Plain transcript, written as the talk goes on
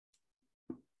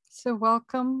So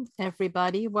welcome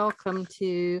everybody. Welcome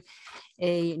to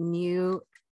a new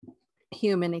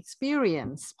human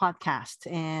experience podcast.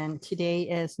 And today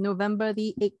is November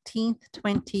the 18th,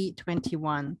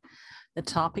 2021. The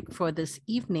topic for this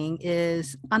evening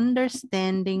is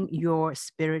understanding your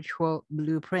spiritual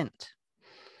blueprint.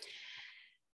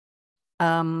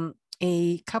 A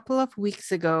couple of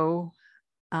weeks ago,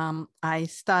 I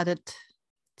started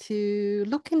to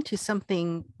look into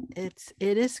something.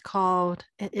 It's called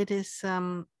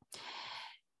Kiemen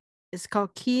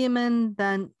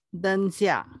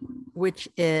Danxia, which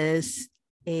is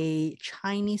a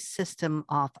Chinese system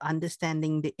of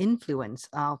understanding the influence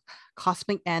of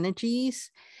cosmic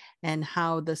energies and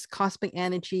how this cosmic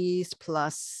energies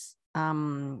plus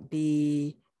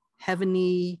the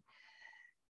heavenly,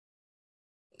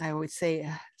 I would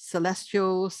say,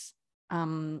 celestials,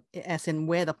 as in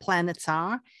where the planets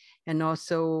are, and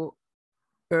also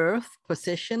Earth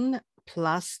position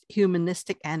plus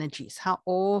humanistic energies, how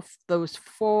all those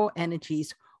four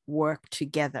energies work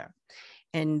together.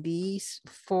 And these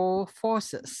four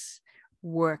forces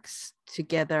works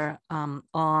together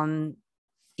on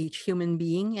each human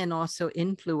being and also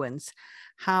influence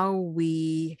how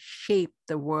we shape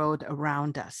the world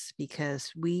around us,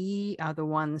 because we are the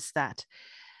ones that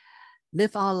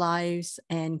live our lives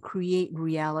and create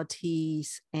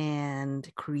realities and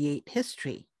create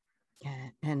history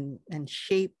and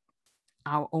shape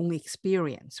our own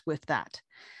experience with that.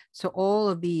 So all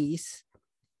of these,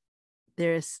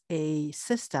 there's a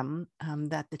system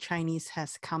that the Chinese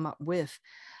has come up with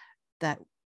that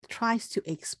tries to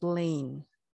explain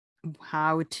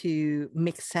how to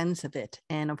make sense of it.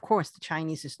 And of course, the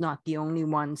Chinese is not the only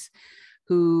ones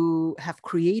who have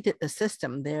created the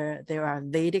system. There are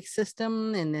Vedic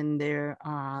system, and then there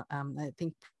are, I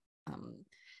think,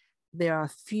 there are a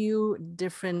few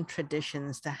different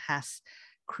traditions that has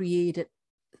created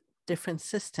different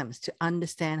systems to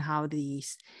understand how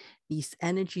these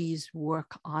energies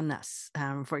work on us.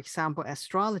 For example,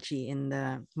 astrology in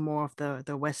the more of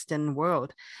the Western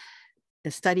world, the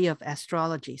study of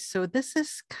astrology. So this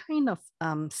is kind of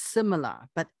similar,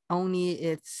 but only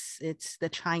it's the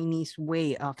Chinese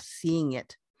way of seeing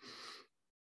it.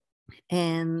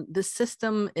 And the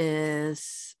system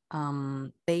is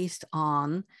based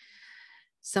on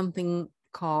something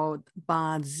called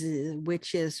Bazi,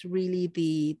 which is really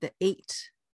the eight,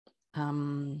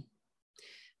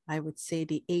 I would say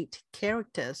the 8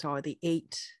 characters, or the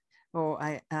 8, or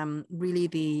really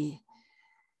the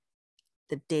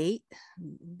date,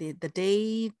 the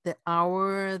day, the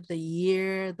hour, the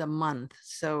year, the month.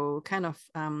 So kind of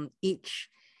each,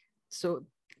 so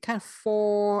kind of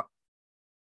 4,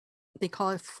 they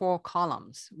call it 4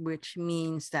 columns, which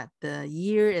means that the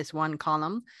year is 1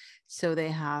 column. So they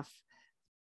have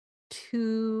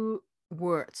 2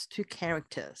 words, 2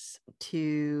 characters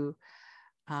to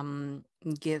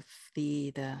give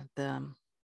the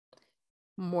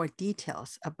more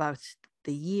details about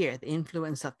the year, the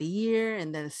influence of the year,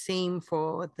 and then same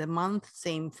for the month,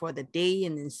 same for the day,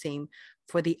 and then same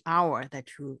for the hour that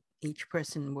each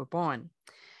person were born.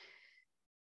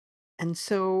 And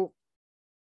so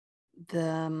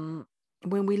when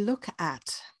we look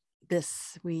at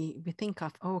this, we think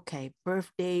of, okay,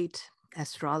 birth date,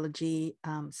 astrology.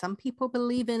 Some people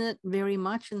believe in it very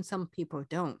much, and some people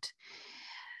don't.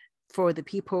 For the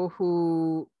people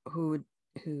who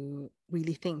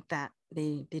really think that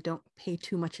they don't pay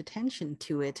too much attention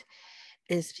to it,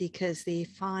 is because they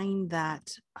find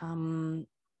that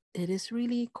it is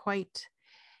really quite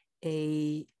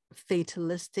a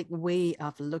fatalistic way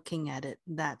of looking at it,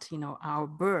 that our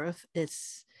birth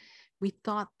is, we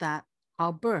thought that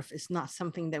our birth is not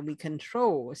something that we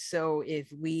control. So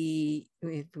if we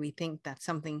think that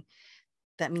something,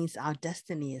 that means our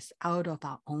destiny is out of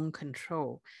our own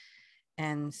control.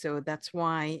 And so that's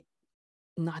why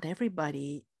not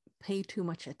everybody pay too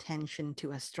much attention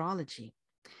to astrology.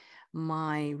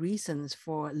 My reasons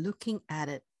for looking at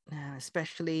it,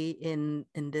 especially in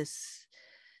this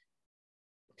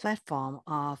platform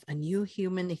of a new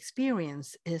human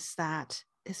experience, is that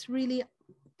it's really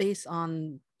based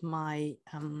on my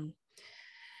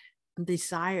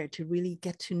desire to really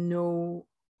get to know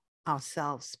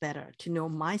ourselves better, to know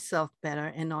myself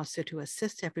better, and also to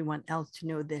assist everyone else to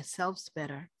know themselves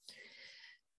better.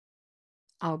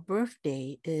 Our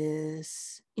birthday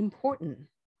is important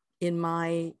in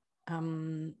my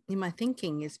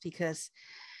thinking, is because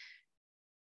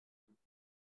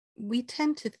we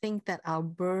tend to think that our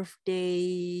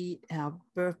birthday, our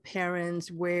birth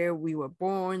parents, where we were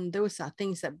born, those are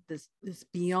things that is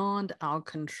beyond our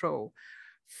control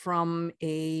from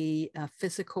a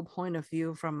physical point of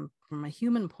view, from from a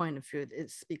human point of view,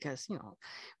 it's because,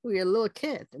 we're a little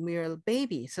kid, we're a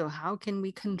baby. So how can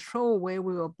we control where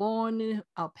we were born,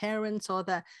 our parents, all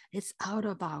that? It's out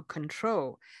of our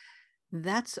control.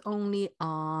 That's only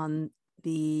on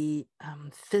the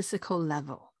physical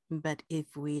level. But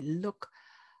if we look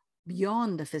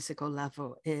beyond the physical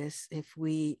level, is if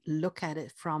we look at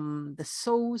it from the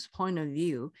soul's point of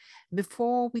view,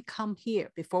 before we come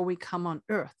here, before we come on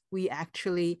earth,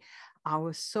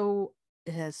 our soul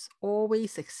has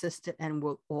always existed and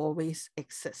will always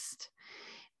exist.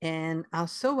 And our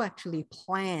soul actually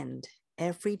planned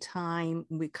every time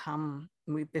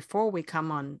before we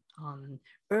come on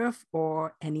earth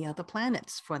or any other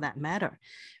planets for that matter.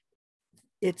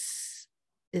 It's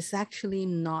actually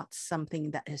not something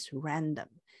that is random.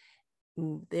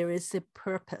 There is a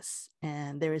purpose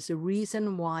and there is a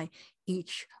reason why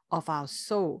each of our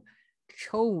soul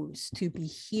chose to be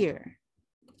here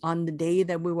on the day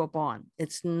that we were born.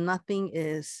 Nothing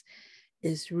is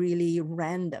really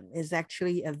random. It's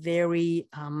actually a very,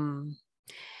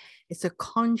 it's a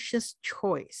conscious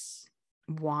choice.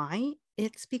 Why?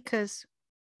 It's because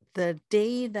the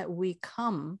day that we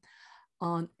come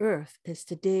on earth is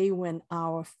the day when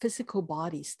our physical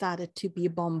body started to be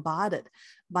bombarded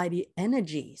by the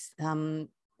energies.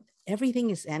 Everything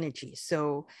is energy.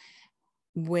 So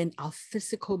when our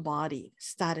physical body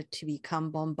started to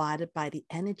become bombarded by the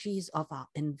energies of our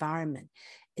environment,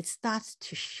 it starts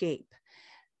to shape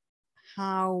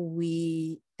how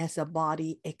we as a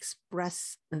body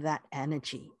express that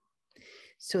energy.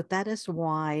 So that is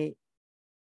why,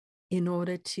 in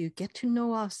order to get to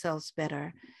know ourselves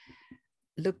better,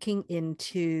 looking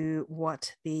into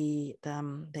what the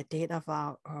date of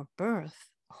our birth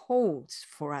holds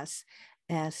for us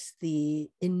as the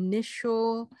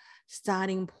initial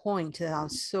starting point that our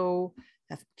soul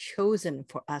have chosen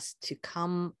for us to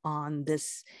come on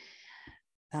this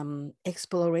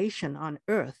exploration on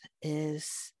earth,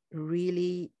 is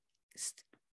really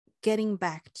getting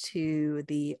back to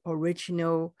the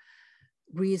original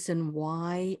reason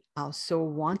why our soul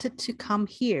wanted to come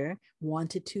here,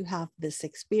 wanted to have this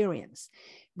experience.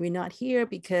 We're not here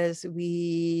because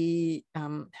we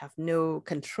have no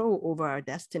control over our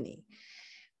destiny.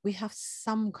 We have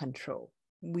some control.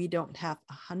 We don't have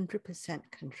 100%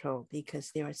 control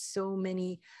because there are so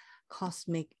many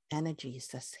cosmic energies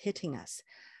that's hitting us.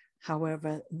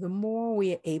 However, the more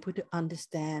we are able to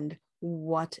understand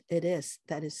what it is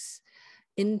that is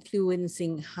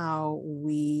influencing how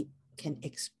we can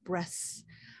express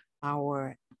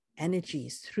our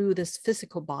energies through this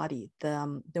physical body,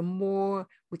 the more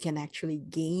we can actually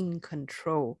gain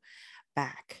control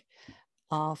back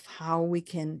of how we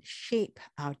can shape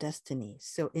our destiny.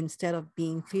 So instead of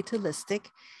being fatalistic,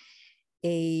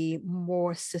 a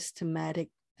more systematic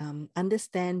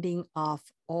understanding of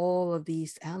all of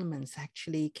these elements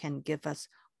actually can give us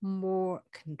more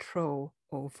control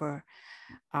over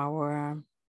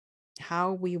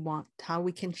how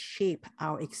we can shape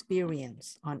our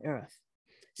experience on earth.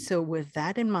 So with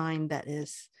that in mind, that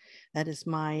is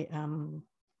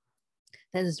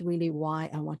really why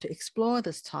I want to explore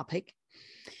this topic,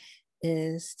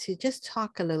 is to just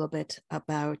talk a little bit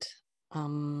about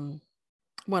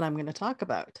what I'm going to talk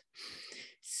about.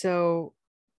 So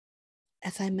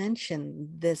as I mentioned,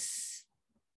 this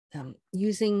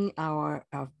using our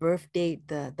birth date,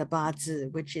 the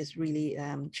Bazi, which is really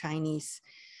Chinese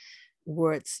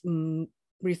words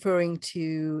referring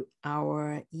to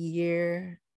our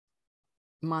year,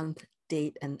 month,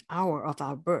 date, and hour of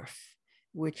our birth,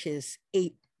 which is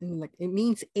 8. Like, it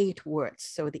means 8 words.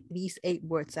 So these 8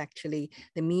 words, actually,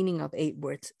 the meaning of 8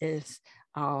 words is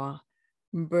our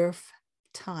birth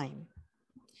time.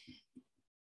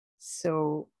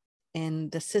 So,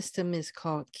 and the system is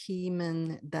called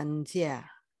Qimen Danjia.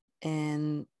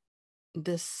 And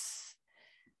this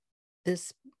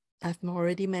I've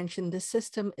already mentioned, this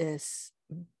system is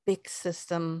a big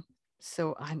system.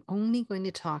 So I'm only going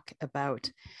to talk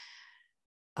about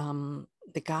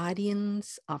the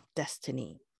guardians of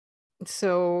destiny.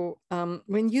 So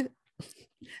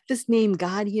this name,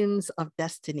 Guardians of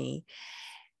Destiny,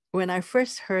 when I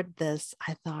first heard this,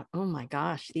 I thought, oh my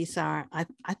gosh, I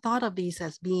thought of these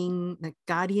as being like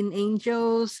guardian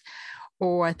angels,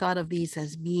 or I thought of these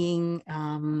as being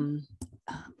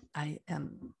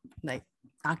like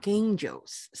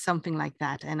archangels, something like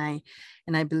that. And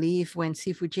I believe when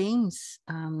Sifu James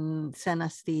sent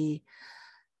us the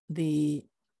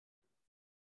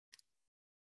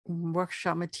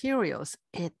workshop materials,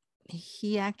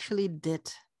 he actually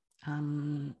did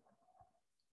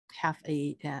have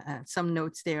some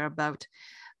notes there about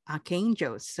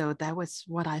archangels. So that was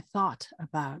what I thought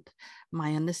about my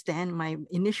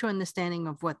initial understanding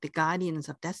of what the guardians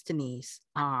of destinies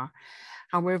are.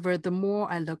 However, the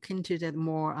more I look into it, the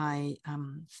more I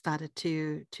started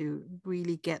to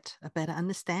really get a better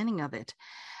understanding of it.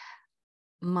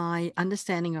 My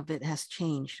understanding of it has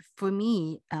changed. For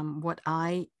me,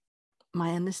 my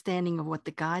understanding of what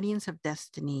the guardians of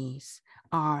destinies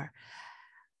are,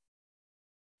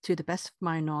 to the best of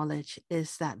my knowledge,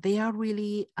 is that they are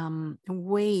really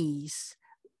ways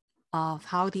of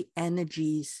how the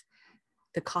energies,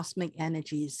 the cosmic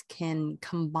energies, can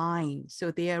combine.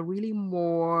 So they are really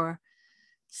more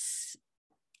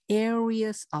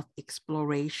areas of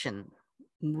exploration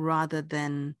rather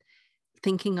than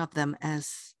thinking of them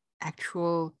as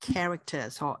actual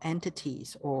characters or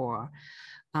entities or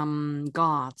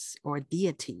gods or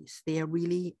deities. They are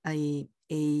really a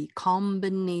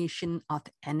combination of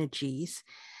energies.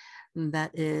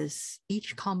 That is,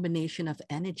 each combination of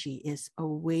energy is a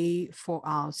way for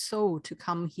our soul to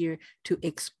come here to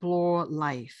explore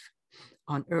life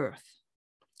on earth.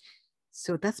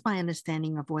 So that's my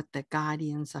understanding of what the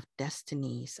guardians of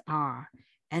destinies are.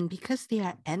 And because they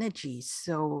are energies,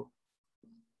 so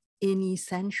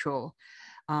inessential,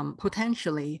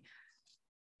 potentially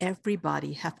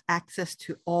everybody have access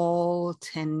to all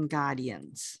 10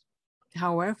 guardians.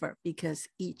 However, because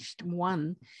each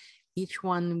one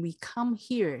we come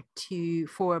here to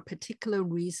for a particular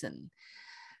reason,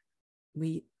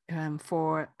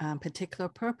 for a particular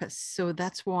purpose. So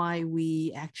that's why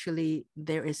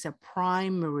there is a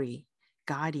primary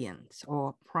guardians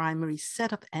or primary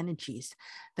set of energies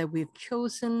that we've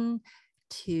chosen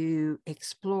to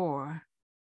explore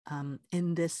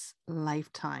in this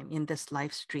lifetime, in this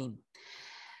live stream.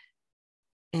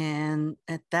 And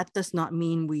that does not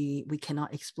mean we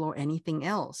cannot explore anything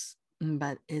else,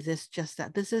 but it is just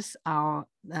that this is our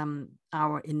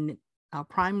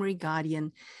primary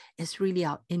guardian is really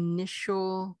our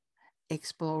initial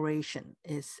exploration.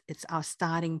 It's our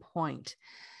starting point.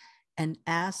 And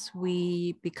as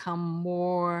we become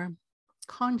more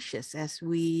conscious, as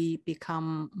we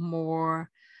become more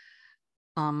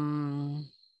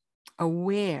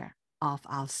aware of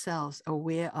ourselves,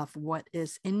 aware of what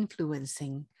is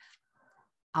influencing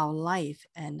our life,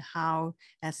 and how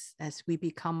as we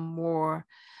become more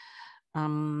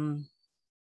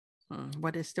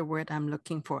what is the word I'm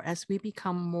looking for? As we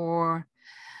become more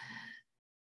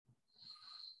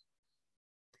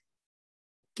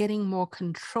getting more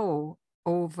control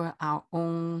over our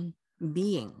own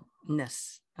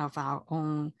beingness, of our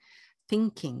own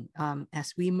thinking,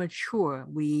 as we mature,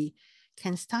 we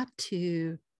can start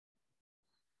to,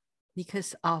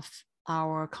 because of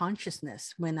our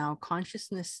consciousness, when our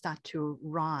consciousness start to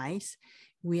rise,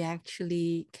 we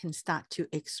actually can start to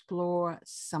explore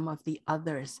some of the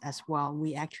others as well.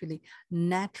 We actually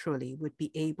naturally would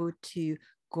be able to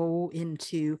go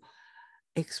into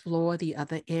explore the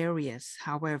other areas.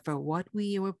 However, what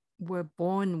we were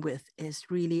born with is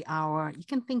really you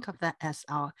can think of that as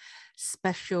our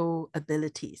special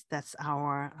abilities. That's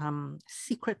our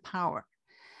secret power.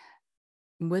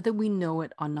 Whether we know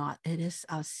it or not, it is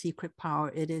our secret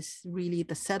power. It is really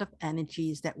the set of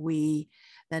energies that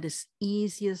is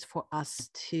easiest for us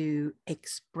to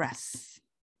express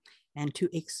and to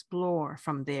explore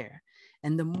from there.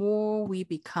 And the more we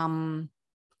become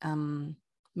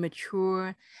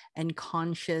mature and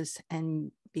conscious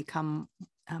and become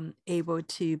able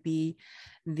to be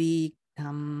the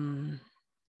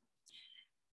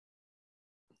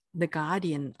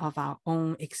guardian of our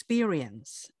own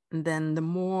experience, then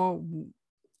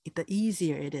the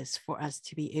easier it is for us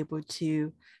to be able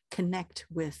to connect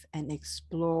with and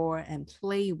explore and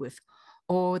play with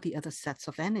all the other sets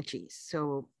of energies.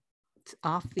 So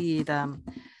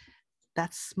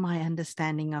that's my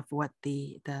understanding of what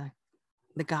the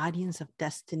guardians of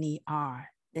destiny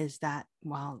are, is that,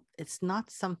 well, it's not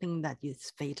something that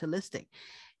is fatalistic.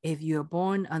 If you're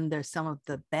born under some of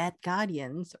the bad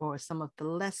guardians or some of the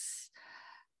less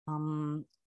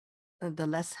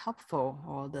helpful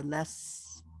or the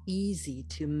less easy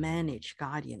to manage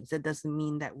guardians, it doesn't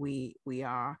mean that we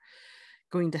are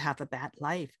going to have a bad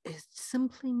life. It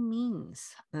simply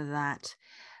means that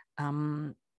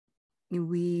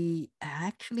we are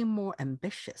actually more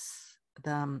ambitious,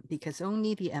 because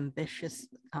only the ambitious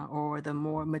or the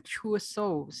more mature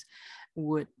souls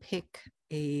would pick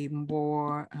a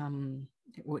more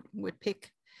would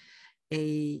pick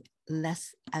a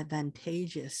less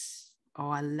advantageous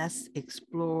or a less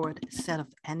explored set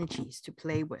of energies to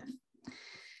play with.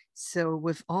 So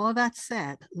with all that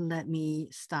said, let me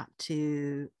start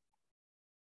to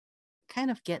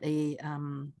kind of get a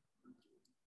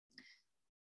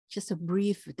just a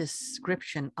brief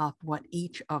description of what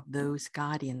each of those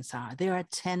guardians are. There are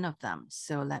 10 of them.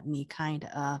 So let me kind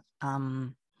of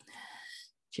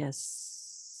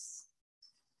just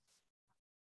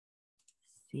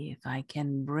see if I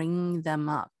can bring them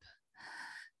up.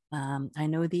 I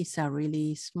know these are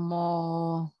really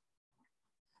small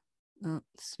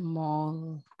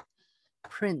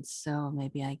prints, so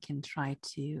maybe I can try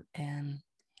to,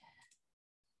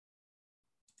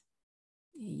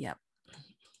 yep.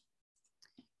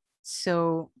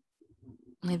 So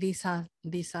these are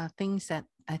things that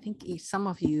I think some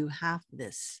of you have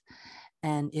this.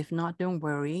 And if not, don't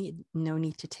worry, no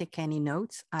need to take any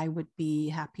notes. I would be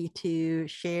happy to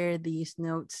share these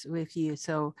notes with you.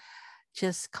 So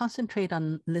just concentrate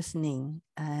on listening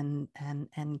and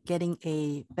getting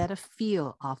a better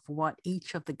feel of what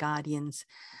each of the guardians'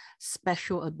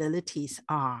 special abilities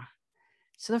are.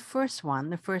 So the first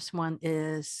one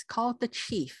is called the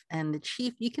chief. And the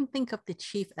chief, you can think of the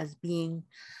chief as being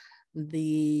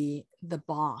the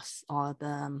boss or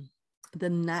the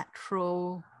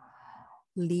natural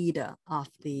leader of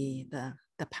the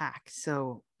pack.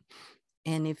 So,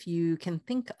 and if you can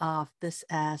think of this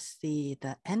as the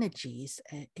energies,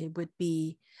 it would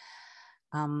be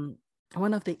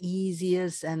one of the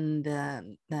easiest and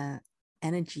the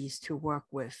energies to work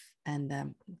with,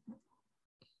 and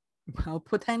well,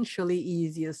 potentially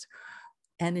easiest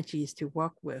energies to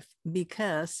work with,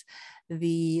 because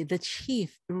the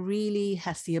chief really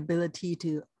has the ability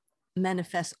to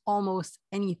manifest almost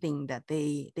anything that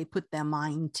they put their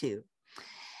mind to.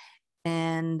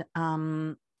 And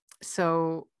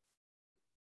so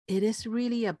it is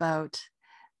really about,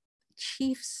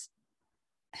 chiefs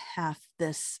have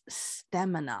this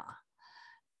stamina,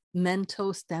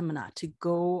 mental stamina, to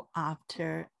go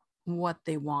after what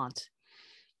they want.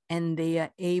 And they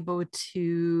are able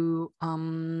to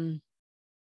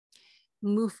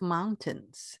move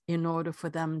mountains in order for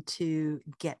them to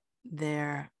get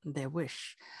their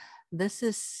wish. This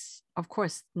is, of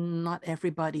course, not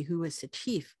everybody who is a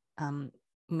chief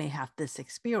may have this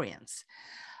experience.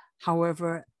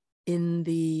 However, in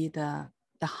the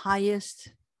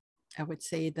highest, I would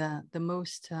say the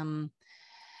most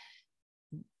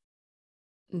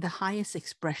the highest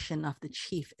expression of the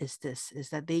chief is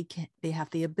that they have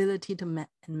the ability to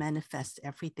manifest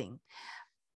everything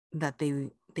that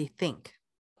they think,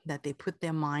 that they put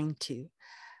their mind to.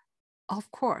 Of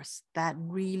course, that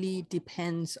really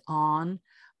depends on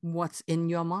what's in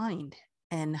your mind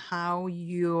and how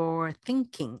your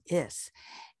thinking is.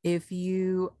 If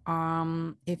you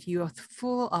are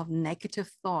full of negative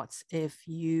thoughts, if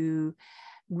you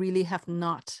really have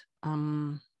not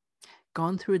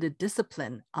gone through the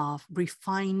discipline of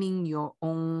refining your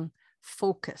own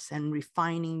focus and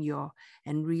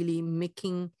and really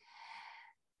making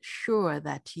sure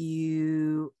that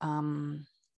you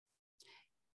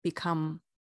become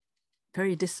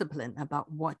very disciplined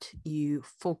about what you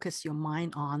focus your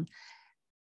mind on,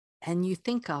 and you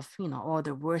think of, all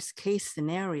the worst case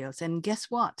scenarios. And guess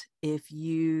what? If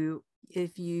you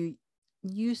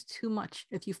use too much,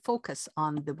 if you focus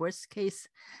on the worst case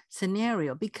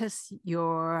scenario, because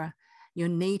your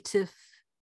native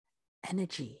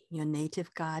energy, your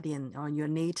native guardian, or your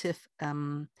native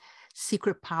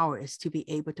secret power is to be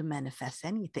able to manifest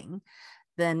anything,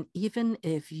 then even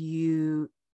if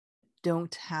you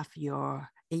don't have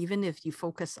even if you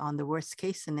focus on the worst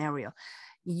case scenario,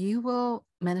 you will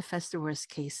manifest the worst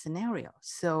case scenario.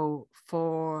 So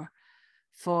for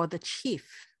the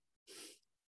chief,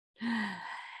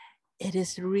 it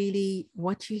is really,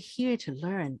 what you're here to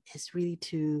learn is really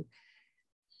to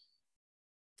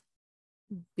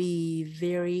be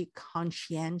very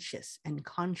conscientious and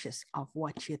conscious of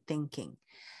what you're thinking,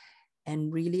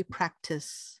 and really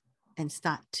practice and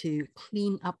start to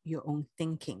clean up your own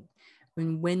thinking.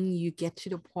 When you get to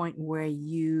the point where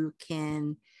you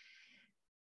can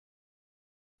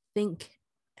think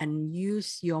and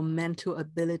use your mental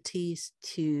abilities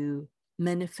to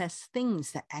manifest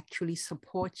things that actually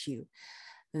support you,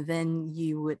 then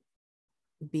you would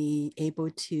be able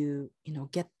to,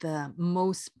 get the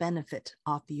most benefit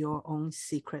of your own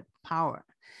secret power.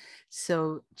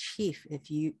 So chief,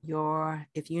 if you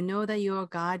know that your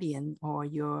guardian or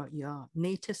your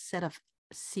native set of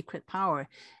secret power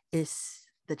is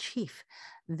the chief,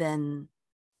 then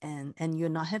and you're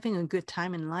not having a good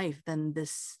time in life, then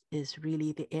this is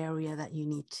really the area that you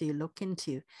need to look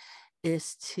into,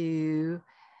 is to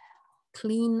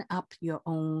clean up your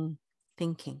own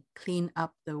thinking, clean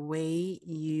up the way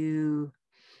you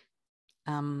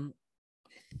have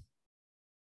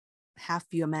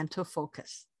your mental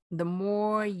focus. The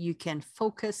more you can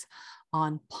focus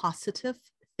on positive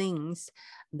things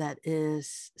that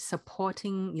is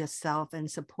supporting yourself and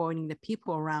supporting the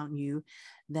people around you,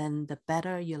 then the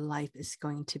better your life is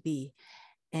going to be.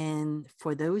 And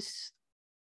for those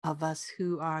of us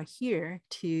who are here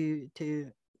to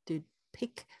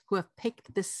pick, who have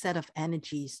picked this set of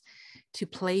energies to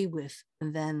play with,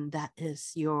 then that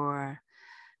is your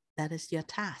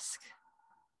task.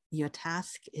 Your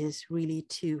task is really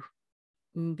to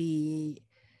be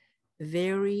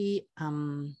very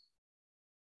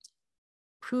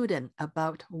prudent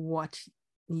about what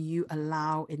you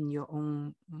allow in your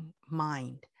own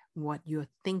mind, what you're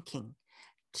thinking,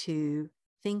 to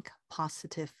think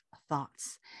positive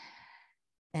thoughts.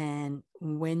 And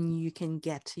when you can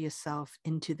get yourself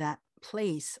into that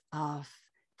place of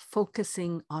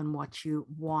focusing on what you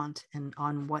want and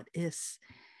on what is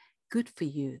good for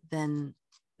you, then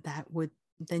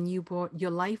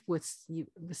your life would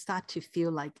start to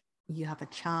feel like you have a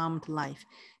charmed life,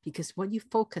 because what you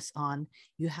focus on,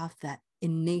 you have that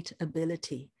innate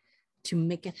ability to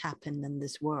make it happen in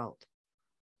this world.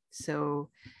 So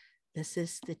this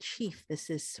is the chief. This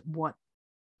is what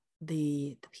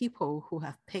the people who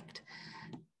have picked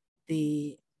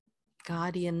the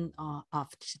guardian of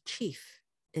the chief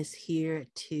is here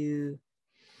to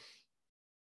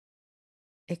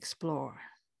explore.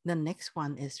 The next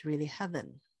one is really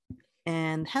heaven.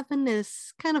 And heaven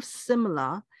is kind of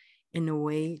similar in a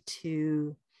way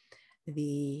to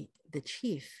the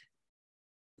chief,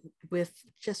 with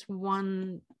just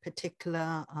one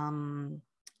particular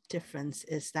difference,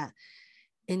 is that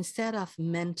instead of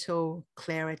mental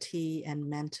clarity and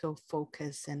mental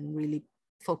focus and really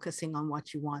focusing on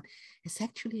what you want, it's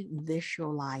actually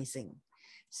visualizing.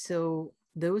 So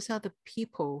those are the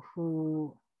people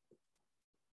who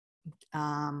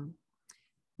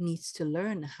needs to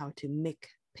learn how to make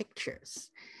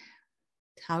pictures,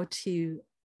 how to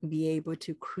be able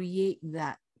to create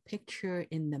that picture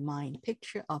in the mind,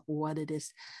 picture of what it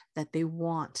is that they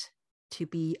want to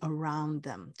be around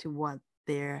them, to what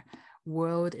their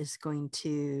world is going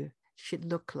to should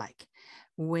look like.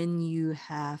 When you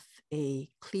have a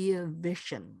clear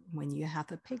vision, when you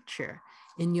have a picture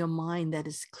in your mind that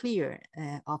is clear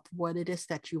of what it is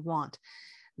that you want,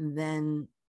 then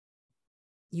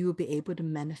you will be able to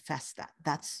manifest that.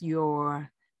 That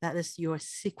is your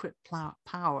secret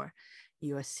power.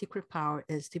 Your secret power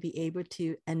is to be able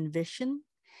to envision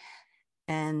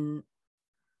and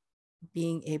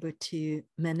being able to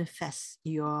manifest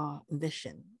your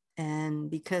vision. And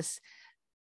because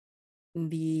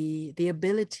the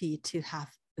ability to have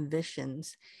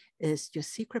visions is your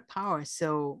secret power,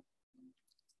 so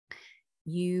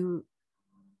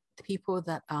the people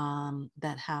that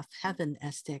have heaven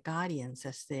as their guardians,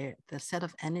 as the set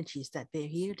of energies that they're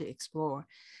here to explore,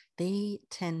 they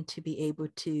tend to be able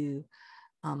to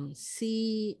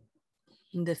see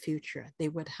the future. They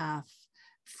would have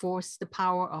the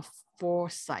power of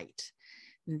foresight.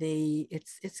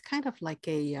 It's kind of like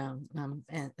a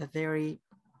very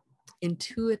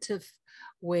intuitive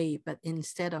way, but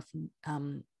instead of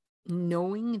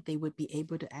knowing, they would be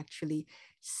able to actually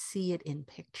see it in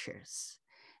pictures.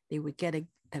 They would get a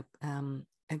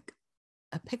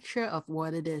picture of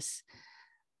what it is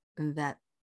that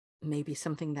maybe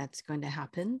something that's going to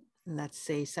happen. Let's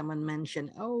say someone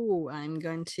mentioned, oh, I'm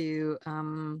going to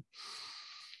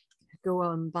go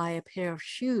out and buy a pair of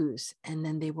shoes. And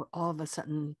then they will all of a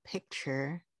sudden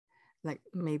picture, like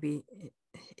maybe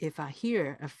if I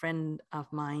hear a friend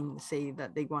of mine say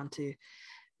that they want to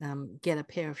get a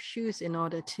pair of shoes in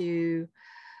order to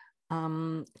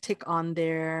take on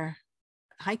their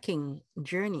hiking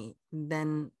journey,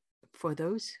 then for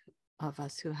those of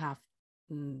us who have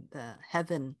the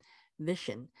heaven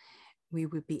vision, we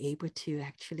would be able to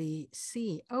actually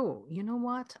see, oh, you know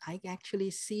what? I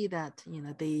actually see that,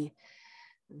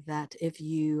 that if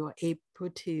you are able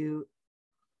to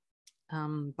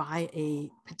buy a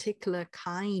particular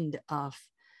kind of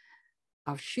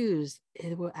shoes,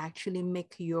 it will actually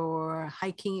make your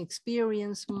hiking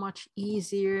experience much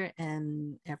easier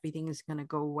and everything is going to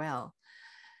go well.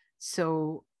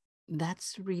 So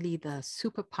that's really the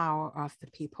superpower of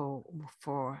the people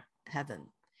for heaven.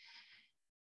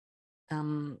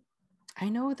 I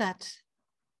know that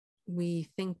we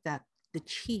think that the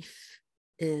chief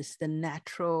is the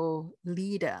natural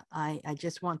leader. I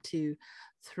just want to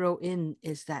throw in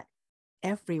is that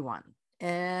everyone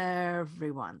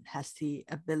has the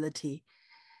ability,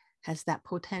 has that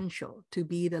potential to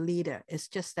be the leader. It's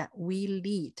just that we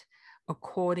lead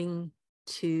according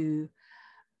to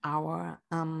our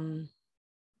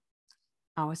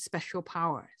special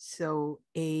power. So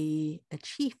a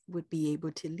chief would be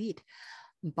able to lead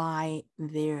by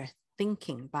their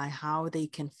thinking, by how they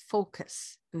can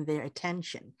focus their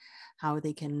attention, how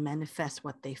they can manifest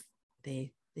what they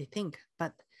think.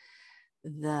 But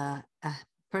the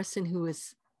person who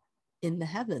is in the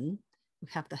heaven, who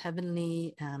have the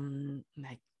heavenly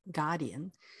like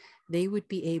guardian, they would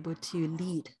be able to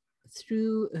lead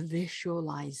through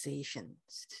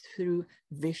visualizations, through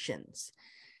visions.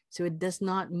 So it does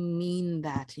not mean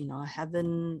that, you know,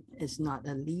 heaven is not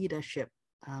a leadership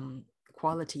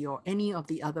quality or any of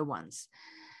the other ones.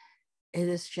 It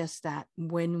is just that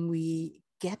when we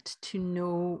get to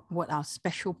know what our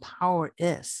special power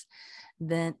is,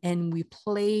 then, and we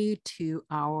play to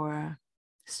our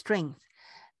strength,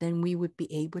 then we would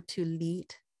be able to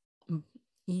lead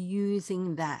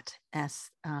using that as,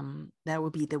 that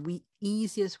would be the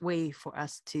easiest way for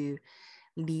us to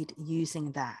lead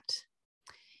using that.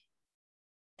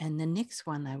 And the next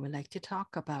one I would like to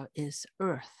talk about is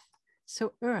Earth.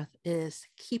 So Earth is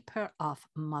keeper of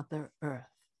Mother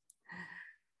Earth.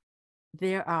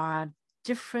 There are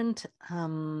different,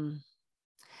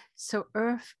 so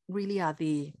Earth really are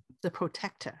the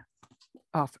protector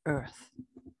of Earth,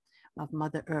 of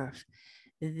Mother Earth.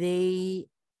 They,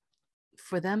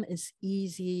 for them, it's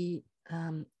easy,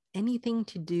 anything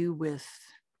to do with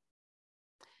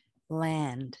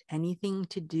land, anything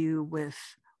to do with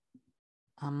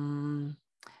the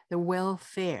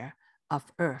welfare of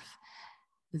Earth,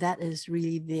 that is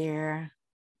really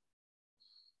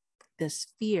the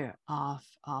sphere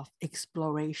of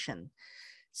exploration.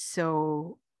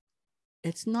 So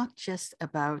it's not just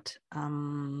about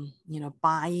you know,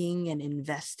 buying and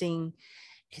investing.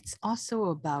 It's also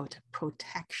about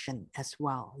protection as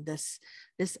well. This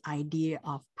idea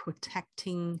of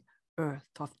protecting Earth,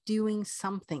 of doing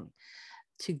something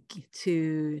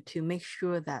to make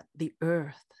sure that the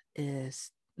Earth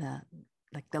is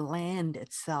like the land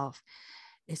itself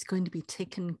is going to be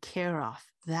taken care of.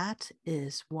 That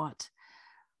is what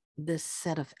this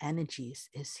set of energies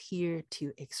is here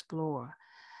to explore.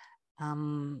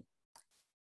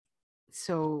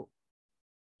 So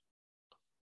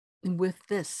with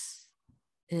this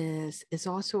is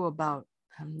also about,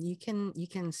 you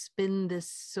can spin this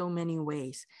so many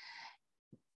ways.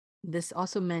 This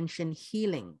also mentioned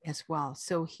healing as well.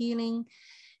 So healing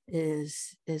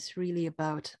is really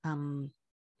about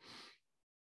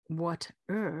what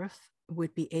Earth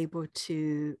would be able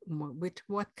to, with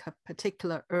what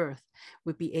particular Earth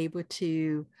would be able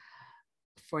to,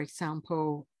 for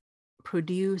example,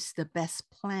 produce the best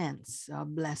plants or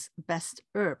best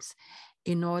herbs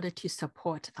in order to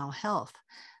support our health.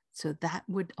 So that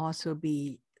would also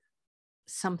be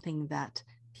something that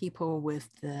people with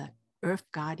the Earth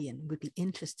Guardian would be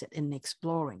interested in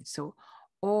exploring. So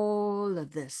all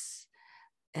of this,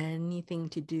 anything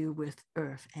to do with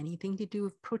Earth, anything to do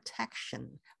with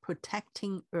protection,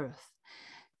 protecting Earth,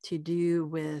 to do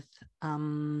with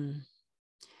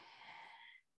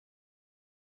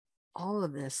all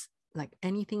of this, like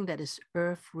anything that is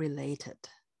Earth related,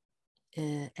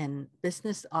 and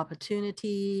business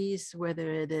opportunities,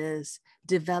 whether it is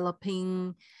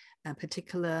developing a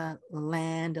particular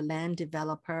land, a land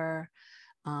developer,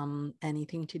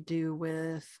 anything to do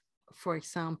with, for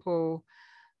example,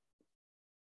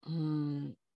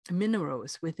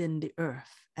 minerals within the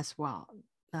Earth as well.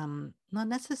 Not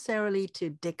necessarily to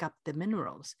dig up the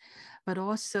minerals, but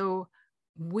also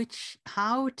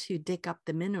how to dig up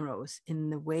the minerals in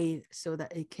the way so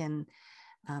that it can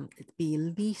be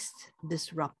least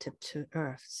disruptive to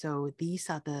Earth. So these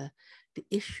are the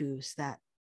issues that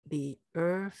the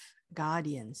Earth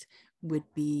Guardians would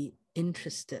be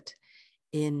interested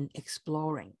in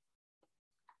exploring.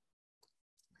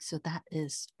 So that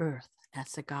is Earth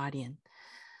as a guardian.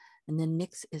 And then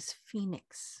next is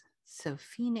Phoenix. So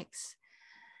Phoenix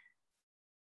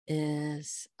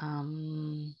is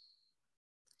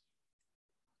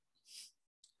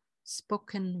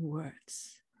spoken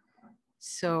words.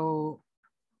 So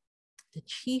the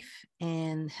chief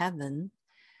and heaven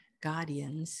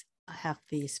guardians have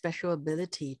the special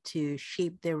ability to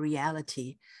shape their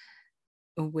reality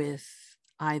with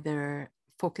either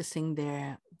focusing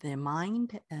their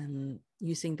mind and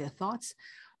using their thoughts,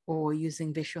 or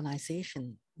using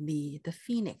visualization. The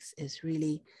Phoenix is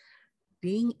really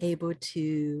being able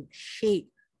to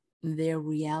shape their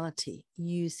reality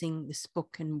using the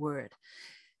spoken word.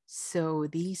 So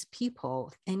these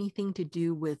people, anything to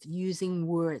do with using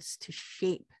words to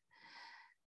shape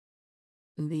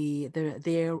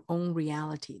their own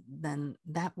reality, then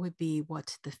that would be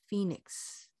what the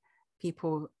Phoenix,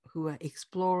 people who are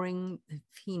exploring the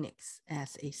Phoenix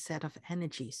as a set of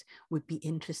energies, would be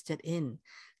interested in.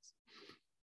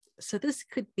 So this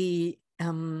could be, it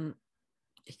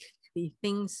could be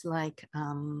things like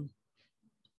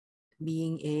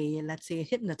being a, let's say, a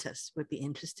hypnotist would be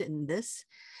interested in this,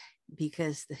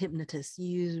 because the hypnotists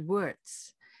use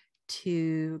words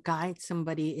to guide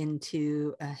somebody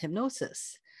into a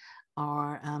hypnosis,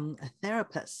 or a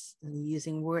therapist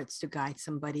using words to guide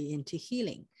somebody into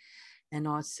healing, and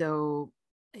also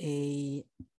a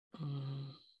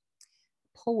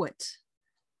poet.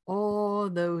 All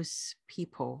those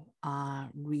people are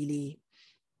really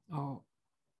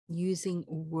using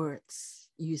words,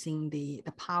 using the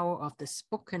power of the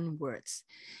spoken words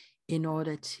in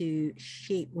order to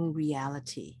shape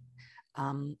reality.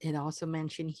 It also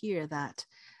mentioned here that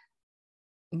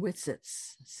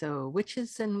wizards, so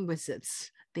witches and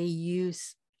wizards, they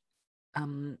use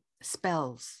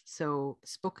spells, so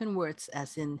spoken words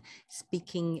as in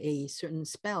speaking a certain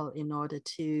spell in order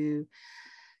to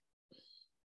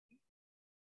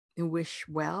wish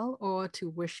well or to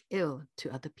wish ill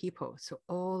to other people. So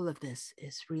all of this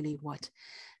is really what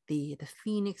the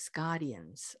Phoenix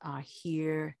Guardians are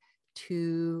here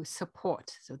to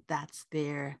support. So that's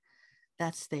their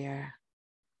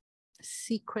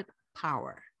secret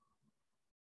power.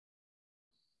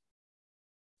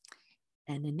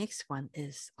 And the next one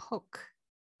is Hook.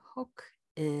 Hook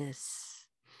is,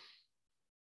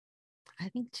 I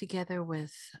think, together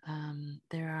with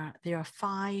there are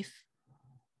 5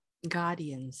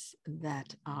 guardians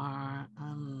that are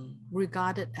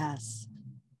regarded as,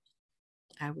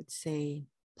 I would say,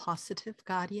 positive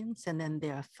guardians, and then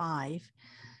there are 5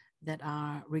 that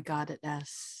are regarded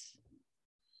as,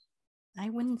 I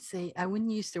wouldn't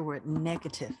use the word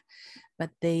negative, but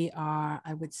they are,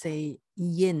 I would say,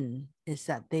 yin, is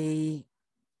that they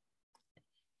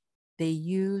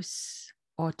use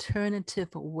alternative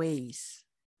ways.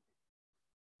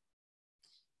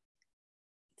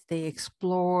 They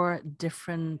explore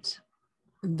different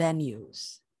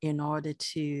venues in order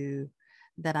to,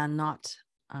 that are not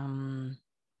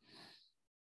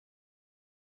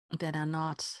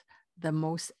the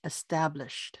most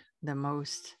established,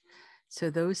 so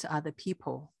those are the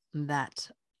people that,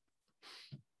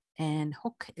 and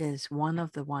Hook is one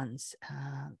of the ones.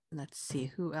 Let's see,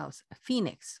 who else?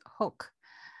 Phoenix, Hook,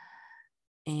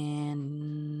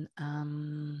 and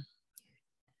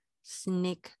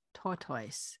Snake,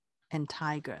 Tortoise, and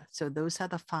Tiger. So those are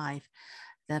the 5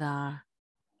 that are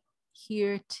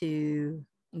here to,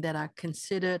 that are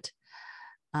considered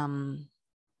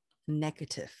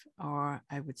negative, or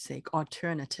I would say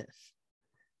alternative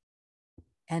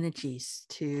energies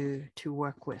to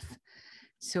work with.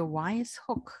 So why is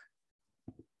Hook?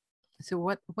 So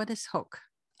what is Hook?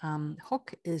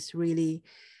 Hook is really,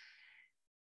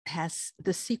 has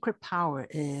the secret power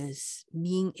is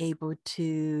being able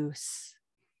to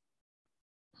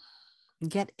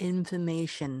get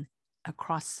information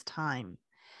across time.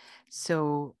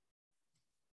 So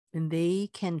they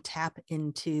can tap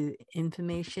into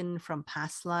information from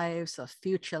past lives or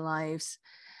future lives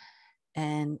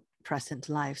and present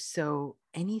lives. So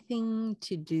anything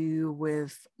to do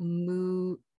with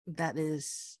that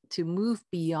is to move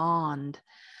beyond,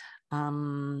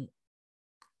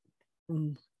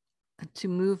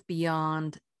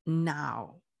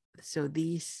 now. So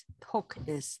these Hook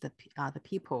is are the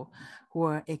people who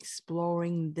are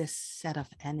exploring this set of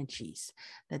energies,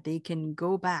 that they can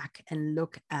go back and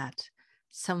look at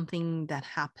something that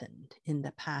happened in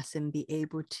the past and be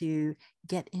able to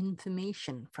get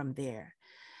information from there.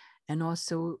 And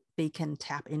also they can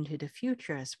tap into the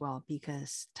future as well,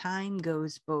 because time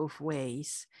goes both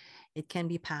ways. It can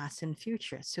be past and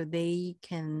future. So they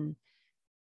can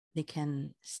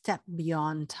step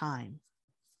beyond time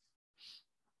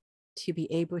to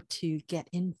be able to get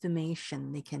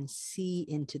information. They can see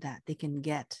into that. They can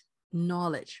get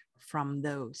knowledge from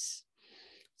those.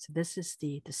 So this is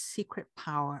the secret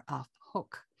power of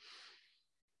Hook.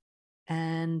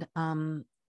 And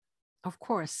of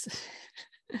course,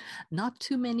 not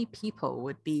too many people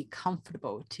would be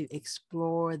comfortable to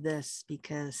explore this,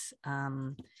 because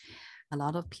a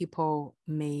lot of people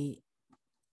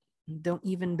don't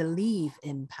even believe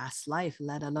in past life,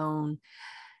 let alone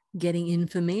getting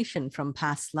information from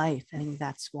past life. I think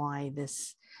that's why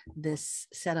this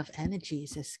set of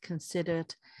energies is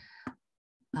considered,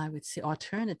 I would say,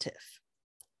 alternative.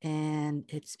 And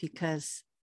it's because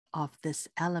of this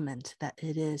element that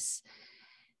it is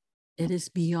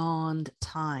beyond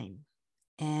time.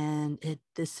 And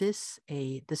this is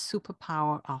the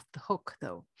superpower of the Hook,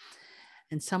 though.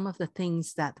 And some of the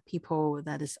things that the people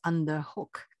that is under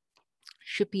Hook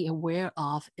should be aware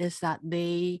of is that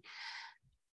they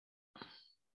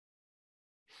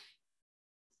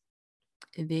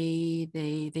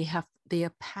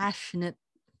are passionate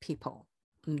people.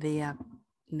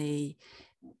 They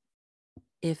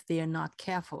if they are not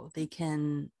careful, they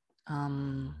can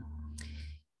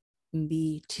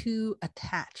be too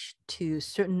attached to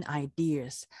certain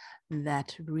ideas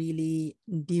that really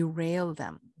derail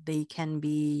them. They can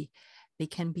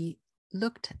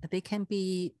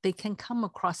come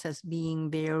across as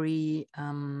being very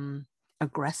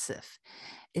aggressive.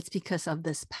 It's because of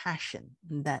this passion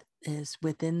that is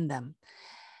within them.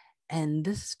 And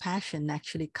this passion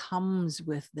actually comes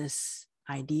with this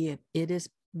idea. It is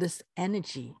this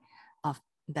energy of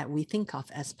that we think of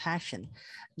as passion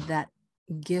that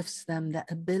gives them the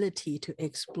ability to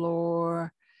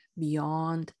explore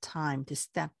beyond time, to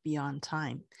step beyond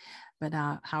time. But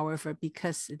however,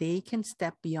 because they can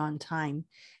step beyond time,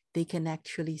 they can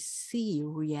actually see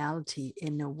reality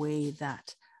in a way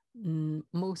that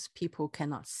most people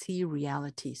cannot see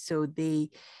reality. So they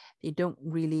don't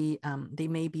really, they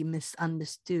may be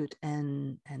misunderstood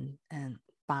and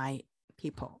by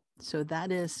people. So that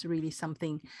is really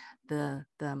something, the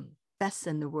best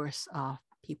and the worst of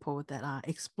people that are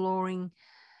exploring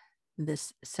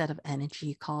this set of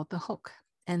energy called the hook.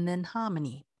 And then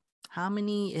harmony.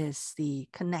 Harmony is the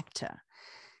connector.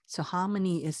 So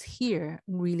harmony is here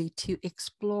really to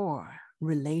explore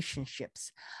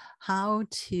relationships, how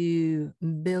to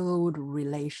build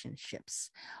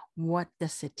relationships. What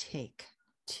does it take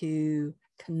to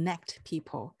connect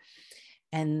people?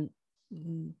 And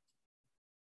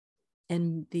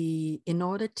in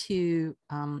order to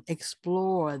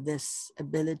explore this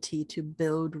ability to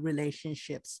build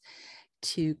relationships,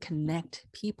 to connect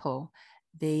people,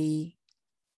 they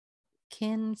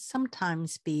can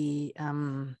sometimes be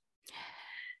a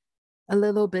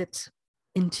little bit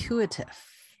intuitive,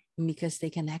 because they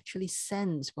can actually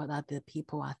sense what other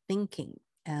people are thinking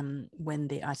when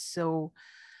they are so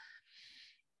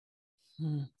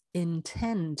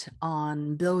intent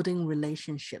on building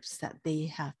relationships that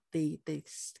they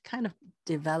kind of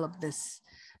develop this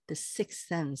sixth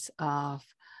sense of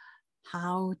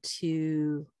how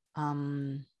to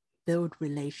build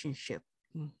relationship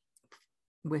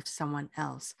with someone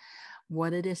else,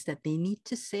 what it is that they need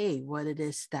to say, what it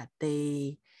is that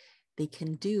they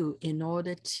can do in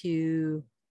order to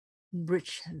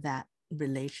bridge that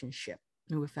relationship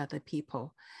with other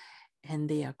people. And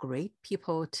they are great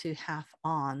people to have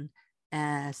on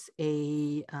as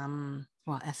a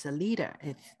as a leader.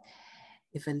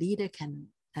 If a leader can,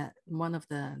 one of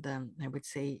the I would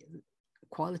say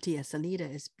quality as a leader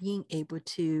is being able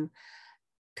to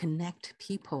connect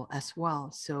people as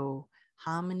well. So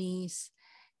harmonies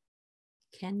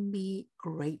can be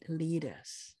great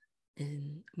leaders,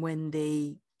 and when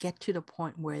they get to the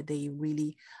point where they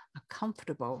really are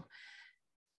comfortable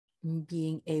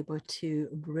being able to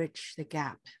bridge the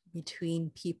gap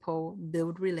between people,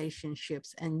 build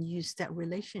relationships, and use that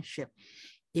relationship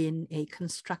in a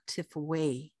constructive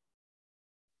way.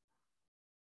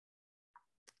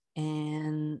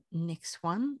 And next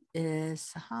one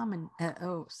is harmony.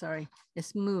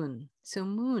 It's moon. So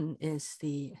moon is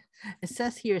it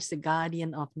says here is the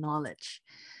guardian of knowledge.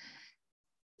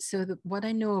 So what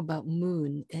I know about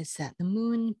moon is that the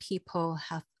moon people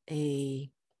have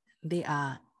they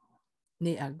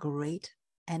are great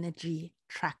energy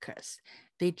trackers.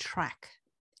 They track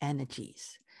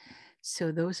energies.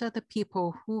 So those are the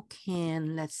people who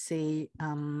can, let's say,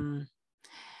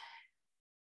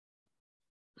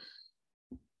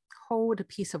 hold a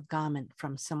piece of garment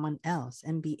from someone else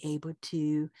and be able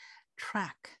to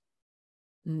track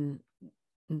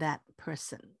that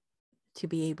person, to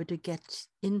be able to get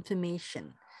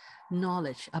information,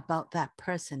 knowledge about that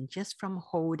person just from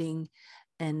holding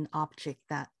an object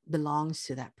that belongs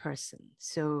to that person.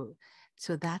 So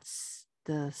that's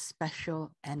the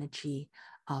special energy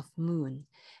of moon.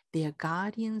 They are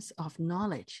guardians of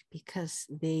knowledge because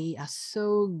they are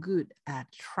so good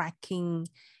at tracking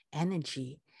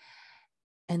energy.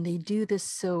 And they do this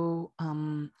so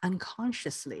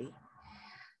unconsciously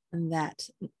that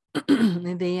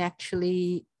they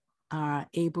actually are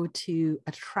able to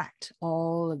attract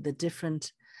all of the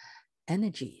different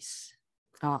energies,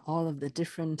 all of the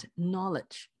different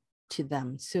knowledge to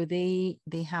them. So they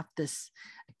have this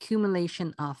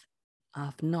accumulation of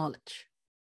knowledge.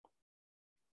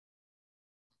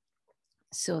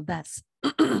 So that's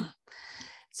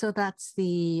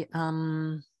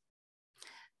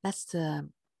that's the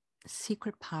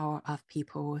secret power of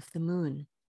people with the moon.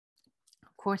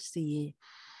 Of course, the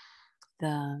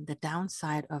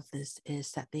downside of this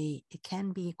is that it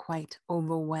can be quite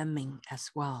overwhelming as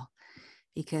well,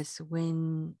 because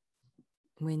when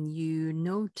you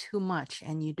know too much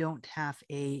and you don't have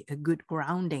a good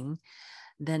grounding,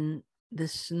 then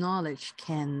this knowledge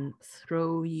can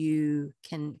throw you,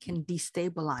 can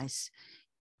destabilize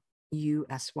you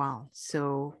as well.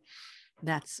 So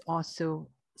that's also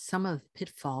some of the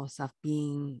pitfalls of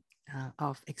being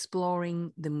of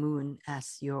exploring the moon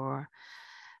as your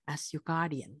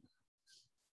guardian.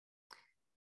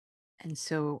 And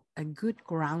so a good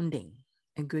grounding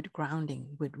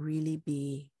would really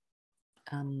be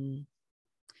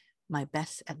my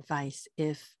best advice.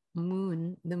 If the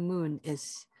moon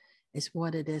is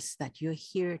what it is that you're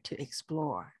here to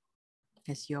explore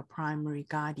as your primary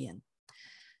guardian.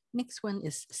 Next one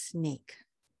is snake.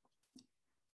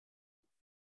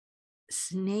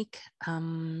 Snake,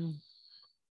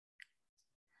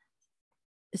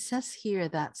 it says here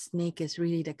that snake is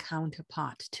really the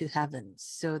counterpart to heavens.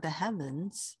 So the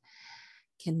heavens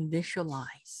can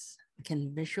visualize,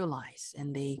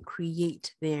 and they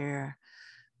create their,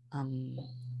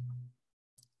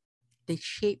 they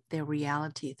shape their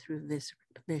reality through this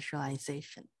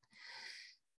visualization.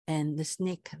 And the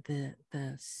snake, the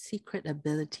secret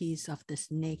abilities of the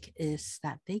snake is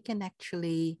that they can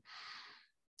actually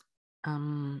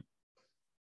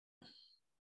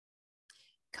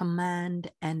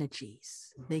command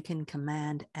energies. They can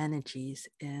command energies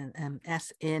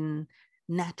as in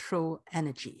natural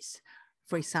energies.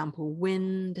 For example,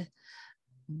 wind,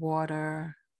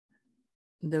 water,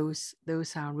 those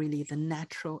are really the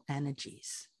natural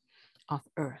energies of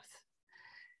Earth.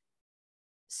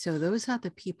 So those are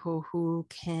the people who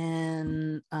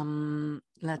can,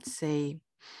 let's say,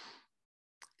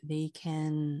 they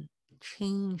can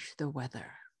change the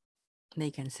weather. They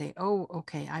can say, oh,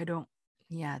 okay,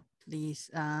 these,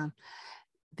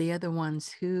 they are the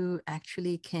ones who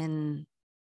actually can,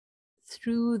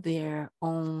 through their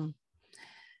own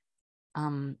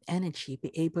energy,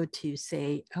 be able to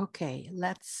say, okay,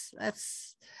 let's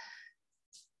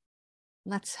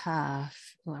have,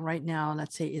 right now,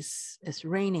 let's say it's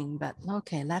raining, but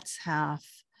okay, let's have,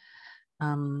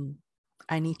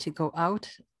 I need to go out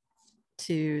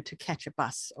to catch a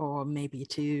bus, or maybe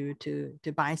to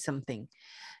buy something,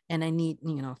 and I need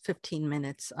 15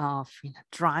 minutes of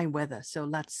dry weather. So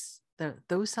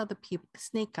those are the people.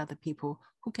 Snake are the people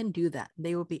who can do that.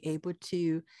 They will be able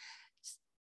to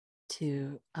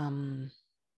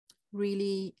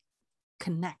really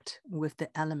connect with the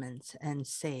elements and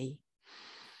say,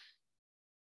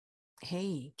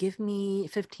 hey, give me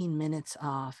 15 minutes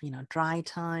of dry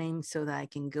time so that I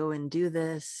can go and do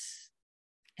this.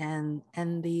 And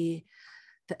the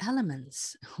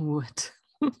elements would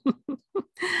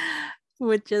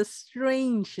just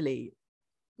strangely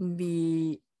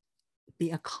be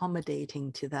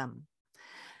accommodating to them.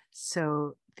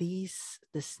 So the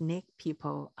snake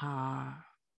people are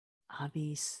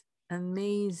these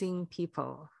amazing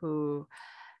people who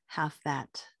have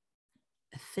that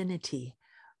affinity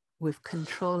with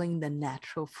controlling the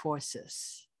natural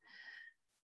forces.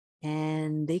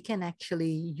 And they can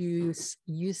actually use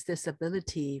this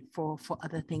ability for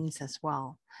other things as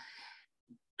well.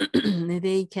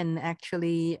 They can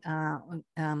actually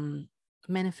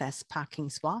manifest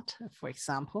parking spot, for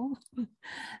example.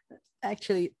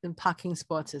 Actually, the parking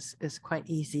spots is quite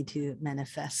easy to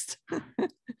manifest.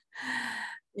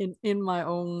 in my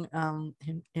own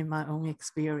in my own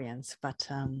experience, but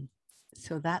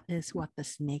so that is what the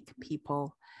snake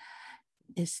people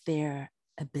is, their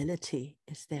ability,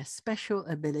 is their special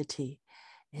ability,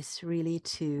 is really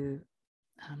to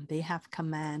they have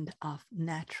command of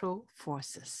natural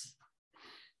forces.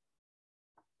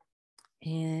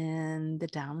 And the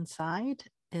downside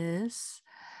is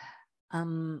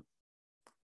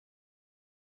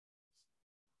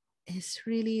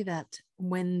really that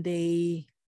when they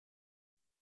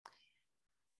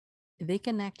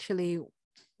can actually,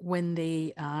 when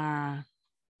they are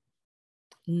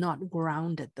not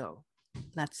grounded though,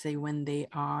 let's say when they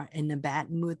are in a bad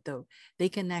mood though, they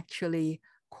can actually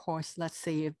cause, let's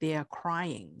say if they are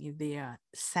crying, if they are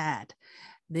sad,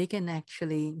 they can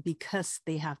actually, because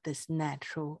they have this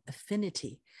natural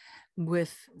affinity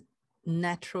with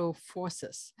natural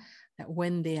forces, that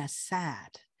when they are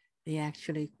sad, they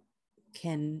actually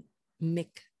can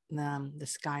make the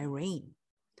sky rain.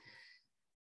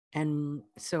 And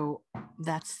so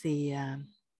that's the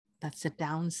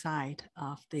downside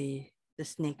of the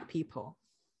snake people.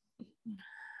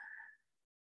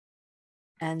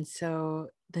 And so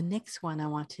the next one I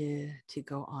want to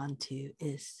go on to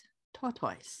is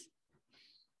tortoise.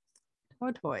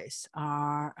 Tortoise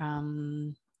are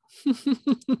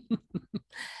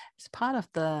it's part of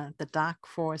the dark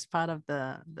force, part of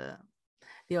the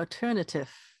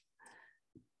alternative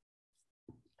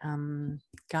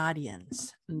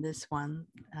guardians. And this one,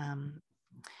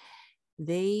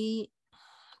 they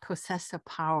possess a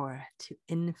power to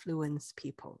influence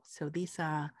people. So these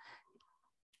are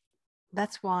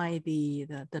that's why the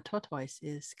tortoise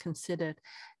is considered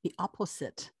the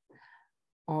opposite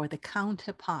or the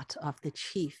counterpart of the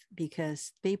chief,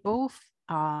 because they both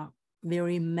are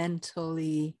very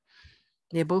mentally,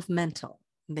 they're both mental.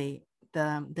 The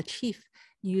chief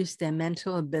use their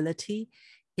mental ability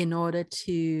in order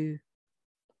to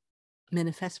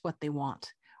manifest what they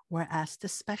want, whereas the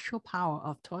special power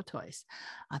of tortoise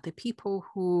are the people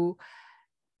who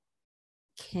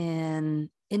can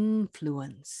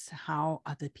influence how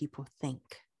other people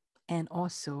think. And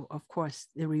also, of course,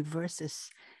 the reverse is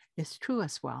true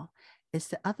as well, is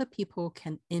that other people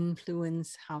can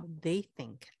influence how they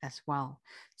think as well.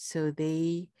 So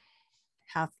they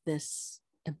have this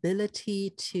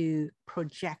ability to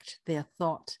project their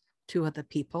thought to other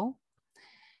people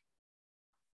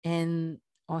and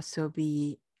also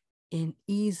be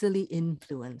easily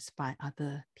influenced by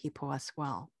other people as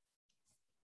well.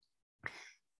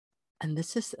 And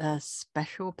this is a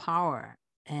special power.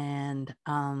 And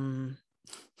I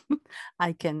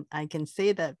can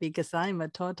say that because I'm a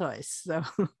tortoise. So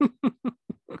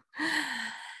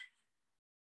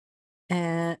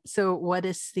and so what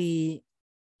is the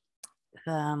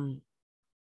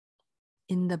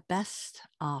in the best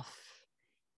of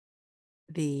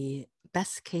the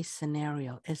best case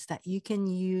scenario is that you can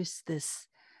use this,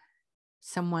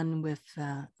 someone with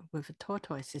a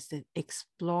tortoise is that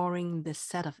exploring this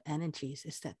set of energies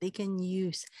is that they can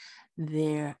use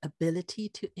their ability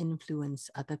to influence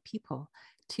other people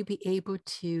to be able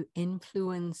to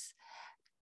influence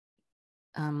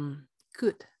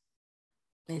good.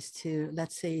 Is to,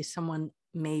 let's say someone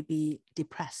may be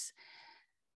depressed,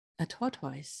 a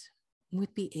tortoise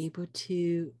would be able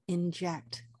to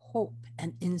inject hope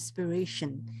and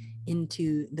inspiration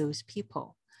into those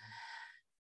people.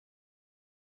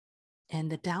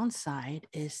 And the downside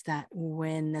is that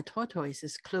when the tortoise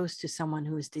is close to someone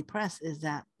who is depressed, is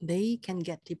that they can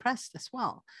get depressed as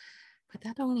well. But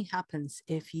that only happens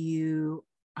if you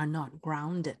are not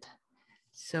grounded.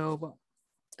 So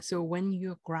when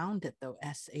you're grounded, though,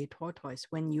 as a tortoise,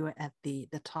 when you're at the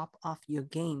top of your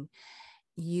game,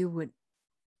 you would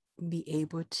be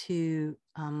able to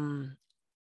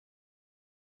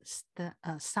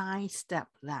sidestep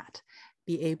that,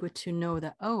 be able to know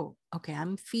that, oh, okay,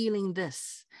 I'm feeling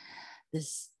this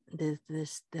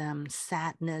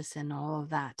sadness and all of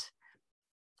that.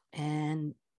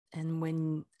 And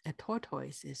when a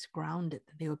tortoise is grounded,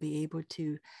 they will be able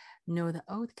to know that,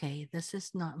 okay, this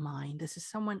is not mine, this is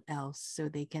someone else. So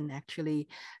they can actually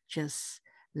just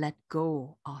let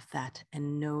go of that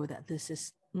and know that this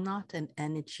is not an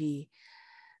energy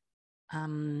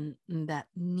that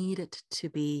needed to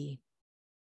be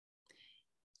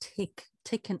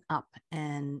taken up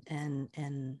and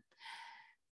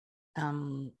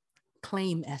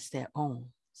claim as their own.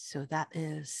 So that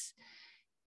is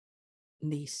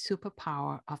the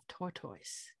superpower of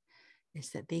tortoise, is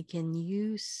that they can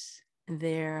use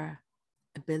their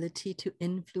ability to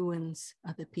influence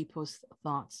other people's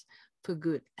thoughts for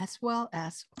good as well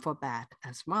as for bad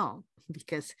as well,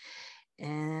 because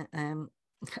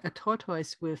a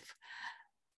tortoise with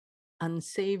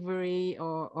unsavory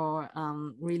or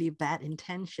really bad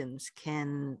intentions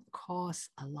can cause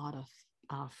a lot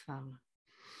of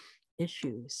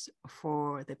issues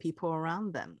for the people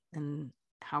around them. And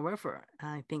however,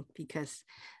 I think because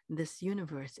this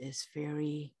universe is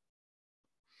very,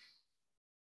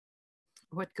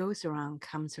 what goes around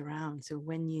comes around. So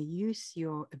when you use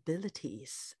your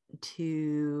abilities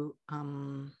to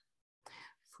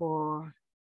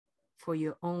for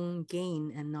your own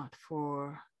gain and not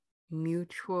for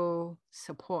mutual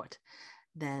support,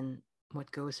 then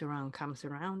what goes around comes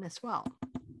around as well.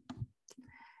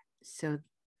 So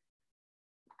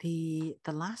the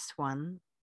last one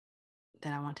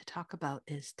that I want to talk about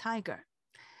is tiger.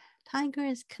 Tiger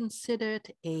is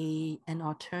considered an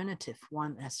alternative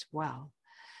one as well,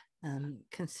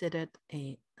 considered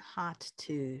a hard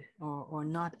to or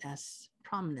not as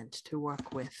prominent to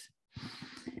work with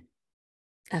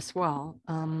as well.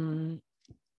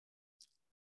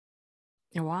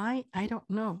 Why? I don't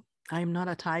know. I'm not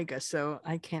a tiger, so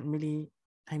I can't really,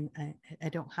 I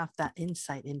don't have that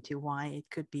insight into why it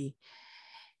could be,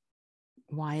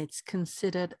 why it's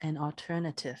considered an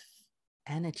alternative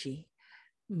energy.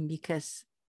 Because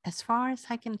as far as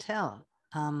I can tell,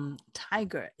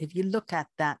 tiger, if you look at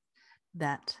that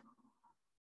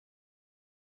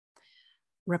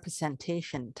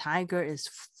representation, tiger is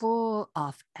full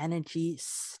of energy,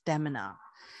 stamina.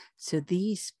 So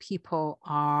these people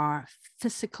are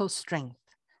physical strength.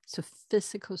 So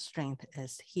physical strength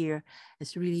is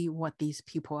really what these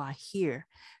people are here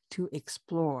to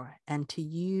explore and to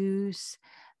use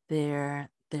their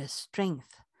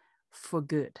strength for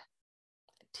good,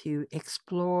 to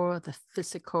explore the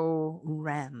physical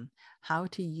realm, how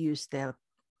to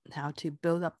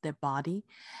build up their body,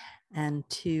 and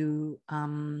to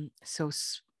so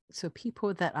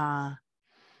people that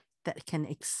can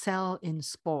excel in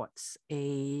sports,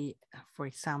 for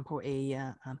example,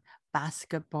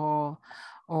 basketball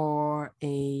or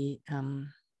a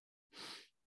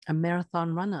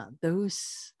marathon runner.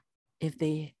 Those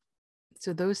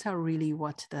are really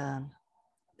what the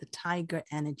tiger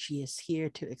energy is here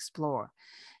to explore,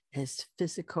 is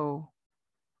physical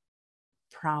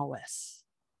prowess.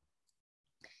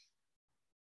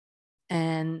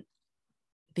 And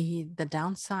the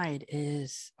downside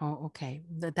is,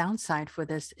 the downside for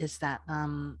this is that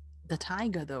the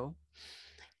tiger, though,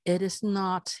 it's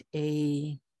not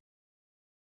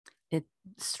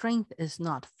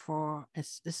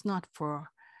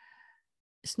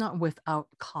without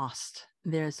cost.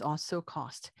 There's also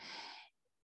cost.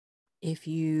 If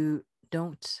you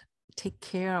don't take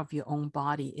care of your own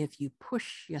body, if you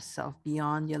push yourself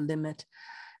beyond your limit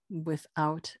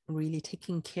without really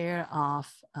taking care of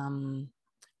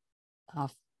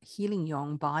healing your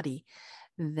own body,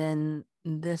 then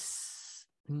this,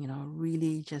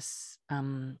 really just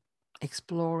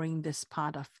exploring this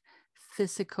part of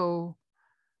physical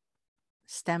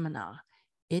stamina,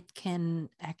 it can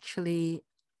actually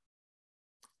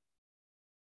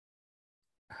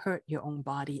hurt your own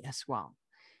body as well,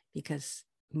 because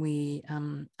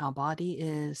our body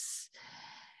is,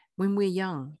 when we're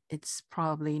young, it's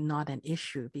probably not an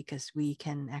issue because we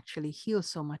can actually heal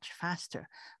so much faster.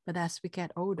 But as we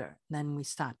get older, then we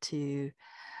start to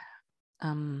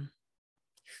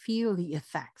feel the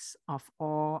effects of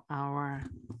all our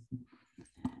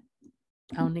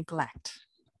neglect.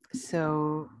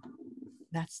 So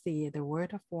that's the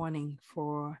word of warning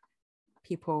for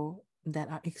people that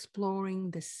are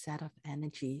exploring this set of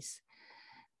energies,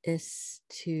 is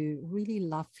to really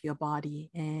love your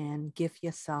body and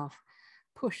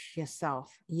push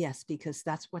yourself. Yes, because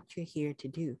that's what you're here to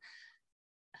do.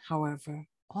 However,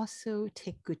 also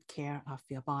take good care of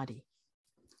your body.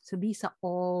 So these are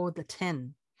all the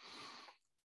 10.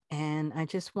 And I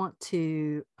just want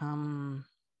to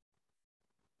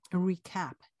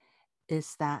recap,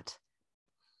 is that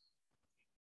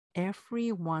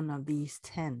every one of these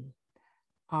 10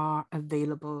 are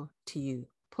available to you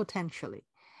potentially.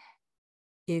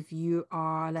 If you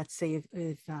are, let's say,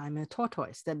 if I'm a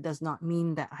tortoise, that does not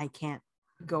mean that I can't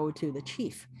go to the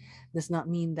chief. Does not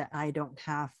mean that I don't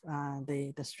have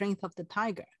the strength of the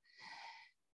tiger.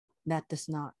 That's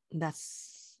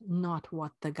not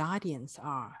what the guardians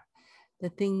are. The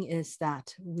thing is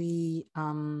that these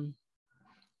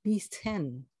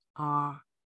 10 are,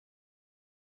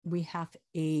 we have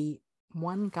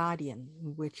one guardian,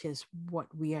 which is what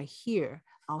we are here.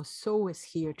 Our soul is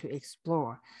here to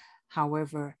explore.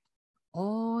 However,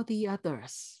 all the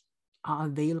others are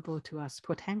available to us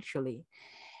potentially.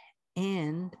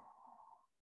 And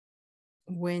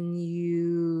when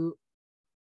you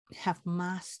have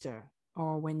mastered,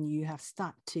 or when you have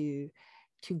started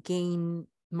to gain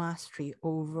mastery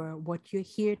over what you're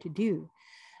here to do,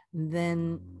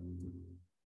 then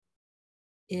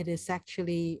it is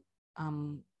actually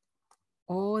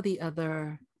all the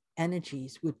other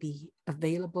energies would be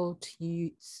available to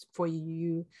you, for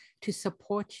you, to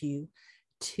support you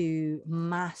to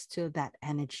master that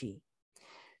energy.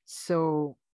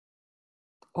 So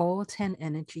all 10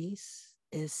 energies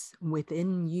is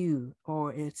within you,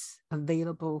 or it's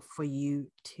available for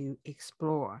you to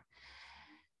explore.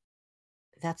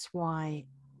 That's why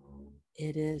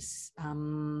it is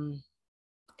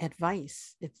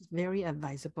it's very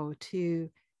advisable to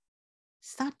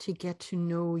start to get to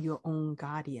know your own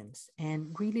guardians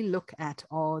and really look at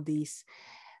all these.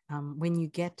 When you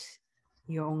get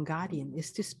your own guardian,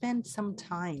 is to spend some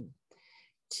time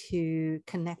to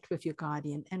connect with your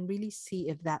guardian and really see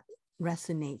if that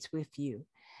resonates with you.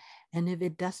 And if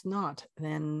it does not,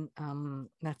 then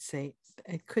let's say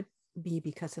it could be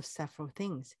because of several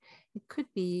things. It could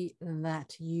be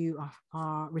that you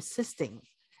are resisting,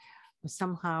 or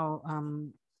somehow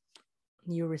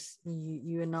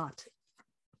you're not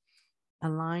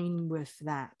aligned with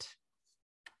that.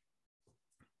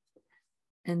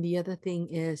 And the other thing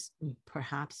is,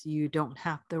 perhaps you don't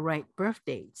have the right birth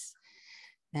dates.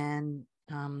 And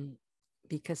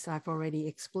because I've already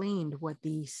explained what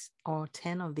all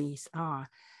 10 of these are,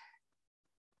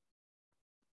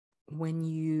 when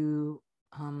you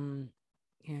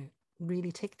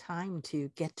really take time to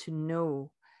get to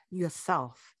know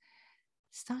yourself,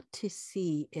 start to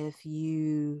see if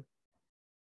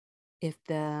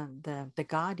the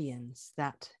guardians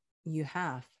that you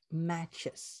have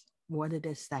matches what it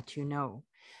is that you know.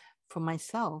 For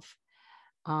myself,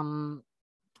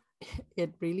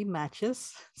 it really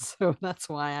matches. So that's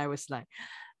why I was like,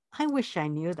 I wish I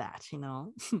knew that,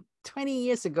 20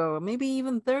 years ago, maybe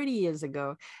even 30 years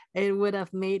ago, it would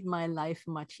have made my life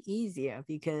much easier,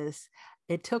 because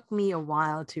it took me a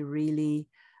while to really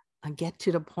get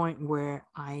to the point where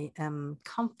I am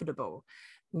comfortable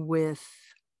with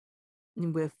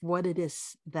what it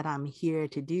is that I'm here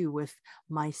to do, with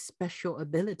my special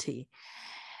ability.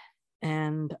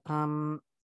 And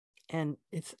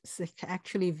it's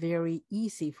actually very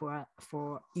easy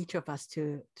for each of us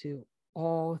to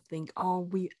all think,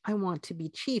 oh, I want to be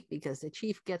chief, because the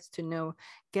chief gets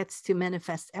to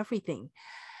manifest everything.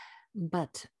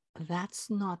 But that's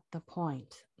not the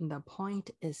point. The point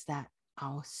is that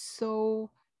our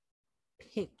soul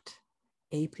picked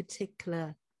a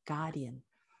particular guardian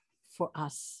for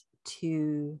us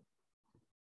to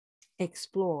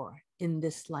explore in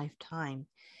this lifetime.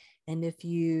 And if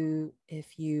you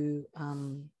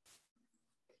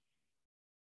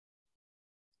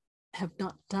have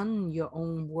not done your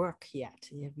own work yet,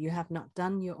 if you have not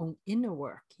done your own inner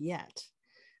work yet,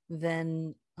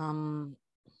 then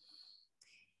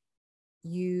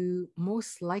you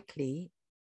most likely,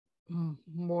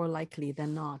 more likely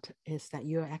than not, is that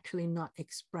you're actually not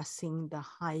expressing the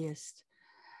highest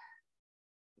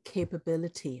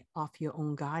capability of your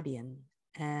own guardian.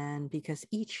 And because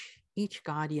each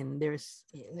guardian, there's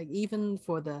like, even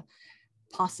for the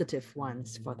positive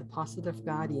ones, for the positive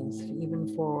guardians,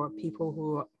 even for people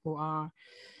who are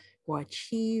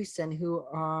chiefs and who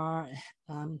are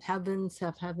have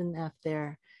heaven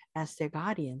as their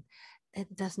guardian,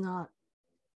 it does not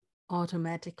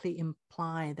automatically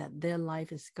imply that their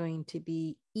life is going to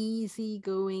be easy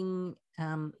going.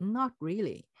 Not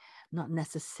really, not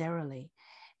necessarily.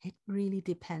 It really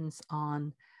depends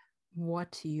on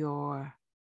what your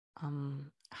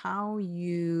how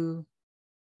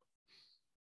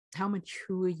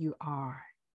mature you are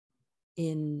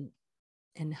in,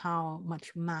 and how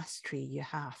much mastery you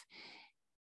have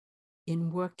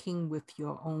in working with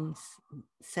your own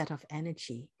set of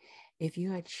energy. If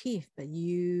you are a chief, but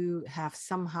you have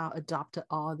somehow adopted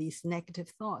all these negative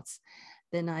thoughts,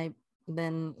 then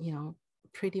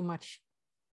pretty much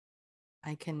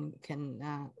I can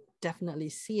definitely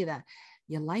see that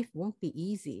your life won't be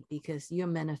easy, because you're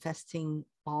manifesting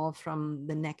all from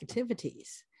the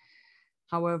negativities.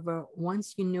 However,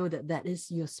 once you know that that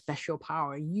is your special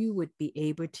power, you would be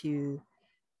able to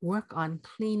work on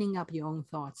cleaning up your own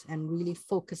thoughts and really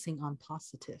focusing on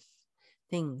positive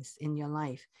things in your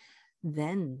life.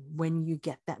 Then when you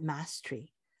get that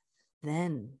mastery,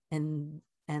 then and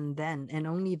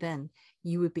only then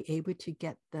you would be able to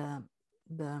get the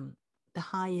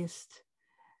highest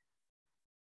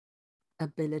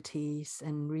abilities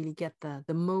and really get the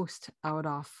most out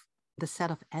of the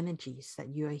set of energies that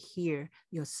you are here,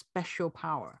 your special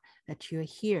power that you're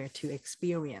here to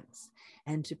experience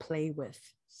and to play with.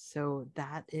 So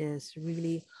that is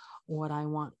really what I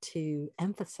want to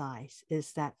emphasize,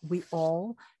 is that we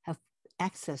all have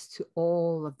access to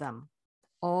all of them,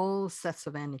 all sets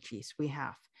of energies we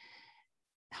have.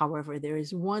 However, there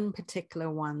is one particular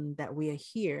one that we are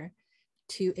here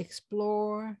to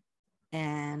explore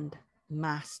and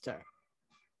master.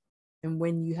 And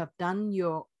when you have done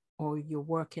your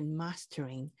work in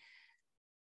mastering,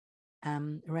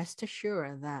 rest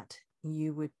assured that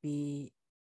you would be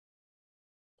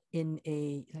in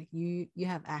you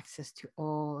have access to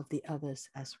all of the others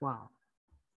as well.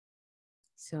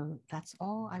 So that's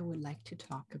all I would like to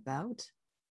talk about.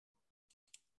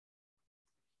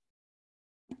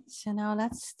 So now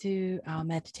let's do our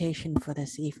meditation for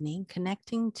this evening,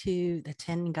 connecting to the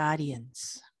 10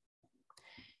 guardians.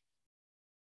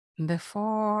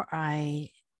 Before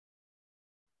I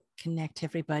connect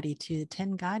everybody to the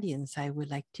 10 guardians, I would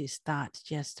like to start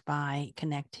just by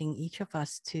connecting each of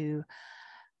us to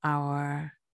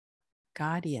our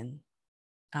guardian,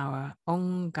 our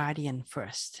own guardian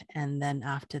first, and then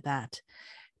after that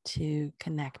to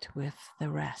connect with the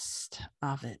rest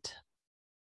of it.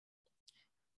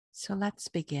 So let's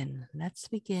begin. Let's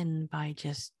begin by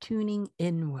just tuning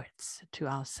inwards to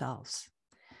ourselves.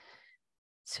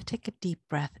 So take a deep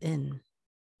breath in,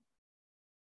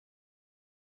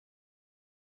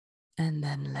 and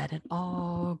then let it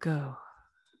all go.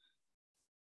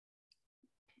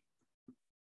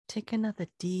 Take another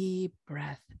deep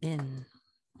breath in,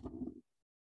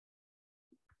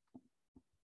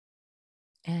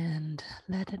 and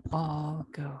let it all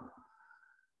go.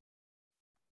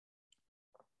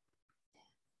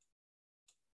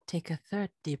 Take a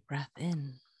third deep breath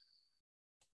in,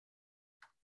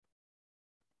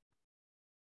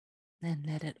 and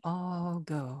let it all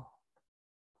go.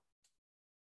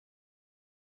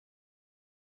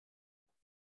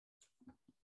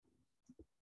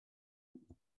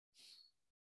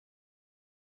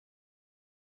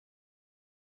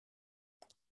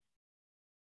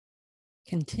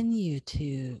 Continue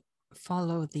to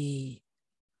follow the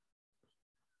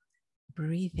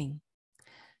breathing,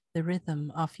 the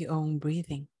rhythm of your own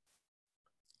breathing,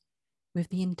 with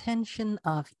the intention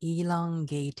of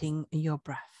elongating your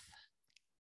breath.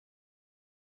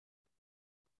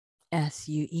 As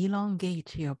you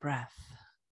elongate your breath,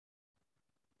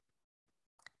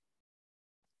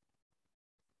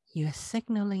 you are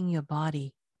signaling your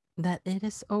body that it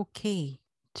is okay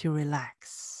to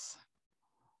relax.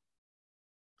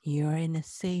 You're in a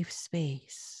safe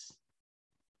space.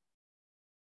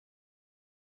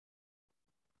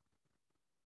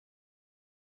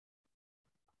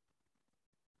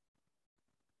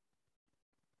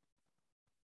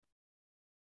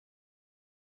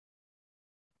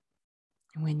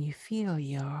 When you feel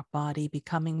your body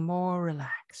becoming more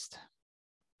relaxed,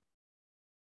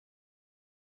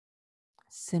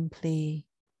 simply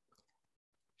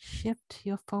shift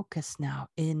your focus now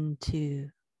into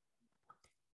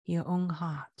your own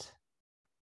heart.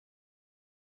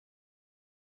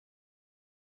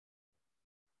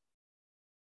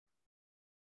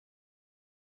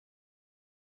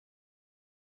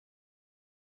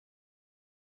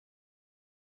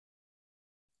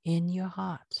 In your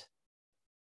heart,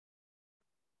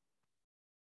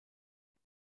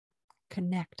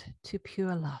 connect to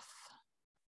pure love.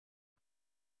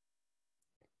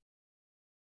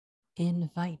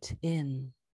 Invite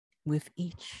in with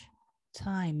each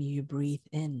time you breathe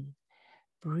in.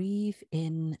 Breathe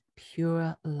in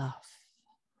pure love.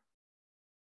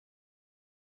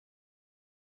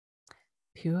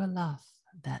 Pure love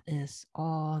that is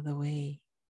all the way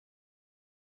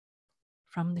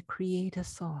from the Creator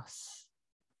Source.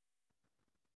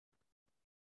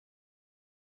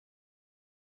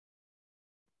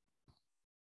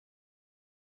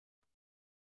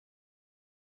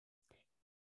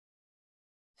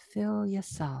 Fill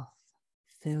yourself,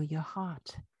 fill your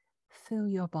heart, fill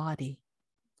your body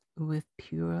with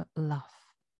pure love.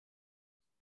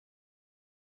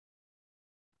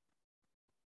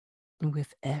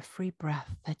 With every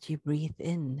breath that you breathe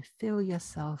in, fill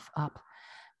yourself up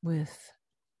with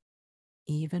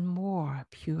even more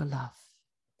pure love.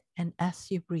 And as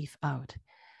you breathe out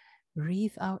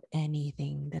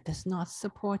anything that does not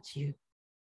support you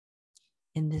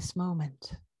in this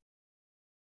moment.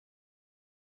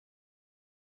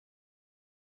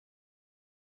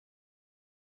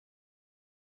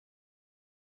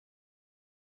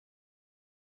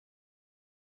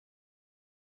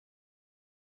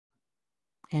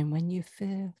 And when you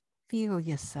feel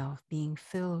yourself being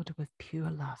filled with pure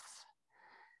love,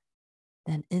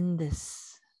 then in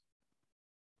this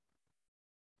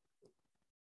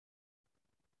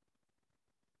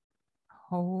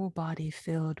whole body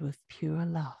filled with pure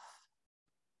love,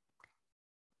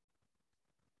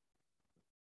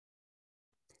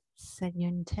 set your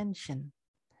intention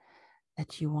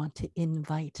that you want to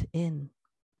invite in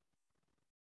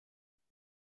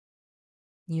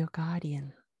your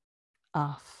guardian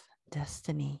of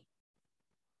destiny.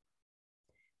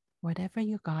 Whatever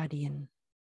your guardian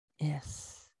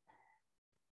is,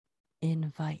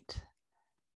 invite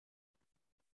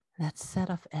that set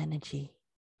of energy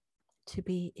to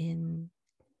be in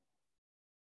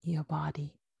your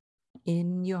body,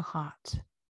 in your heart.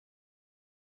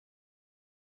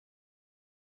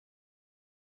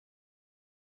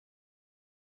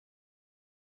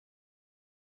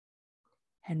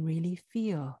 And really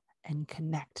feel and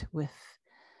connect with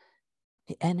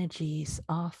the energies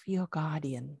of your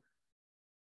guardian.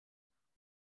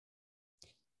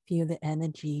 Feel the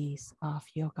energies of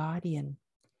your guardian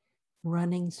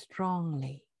running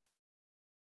strongly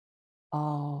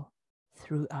all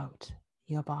throughout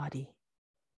your body.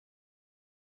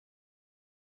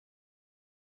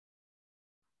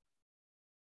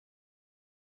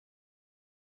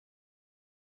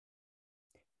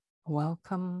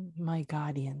 Welcome, my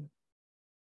guardian.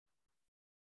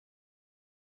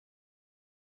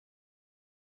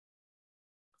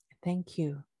 Thank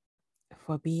you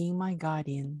for being my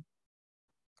guardian.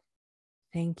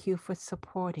 Thank you for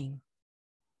supporting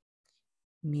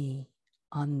me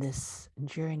on this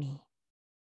journey.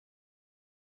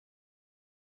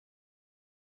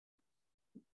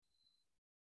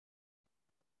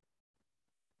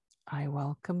 I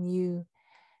welcome you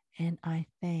and I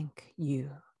thank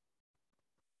you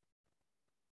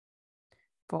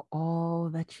for all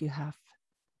that you have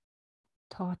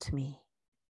taught me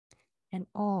and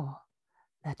all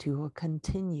that you will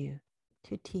continue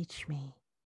to teach me.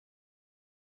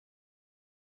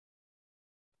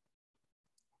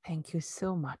 Thank you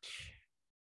so much.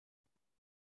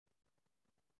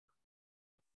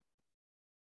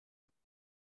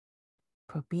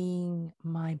 For being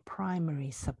my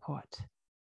primary support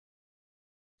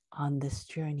on this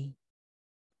journey.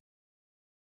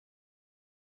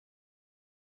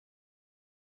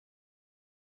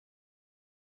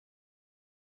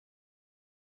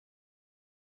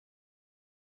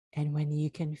 And when you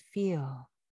can feel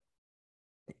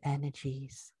the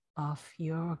energies of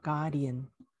your guardian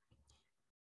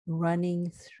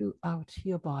running throughout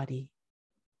your body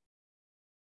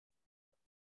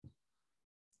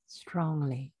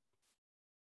strongly,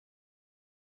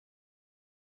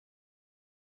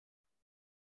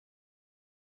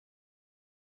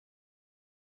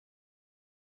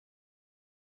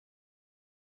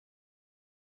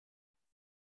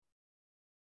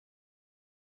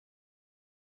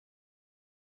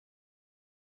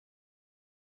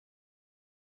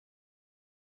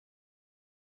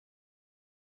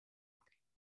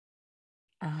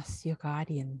 ask your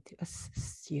guardian to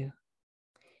assist you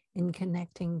in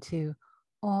connecting to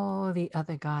all the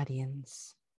other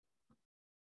guardians.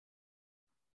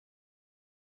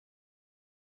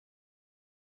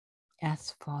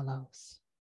 As follows.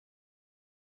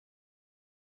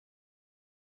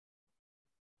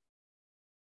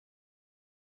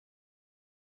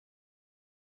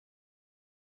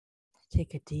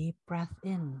 Take a deep breath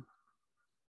in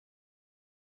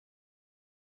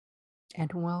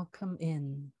and welcome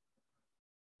in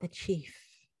the chief.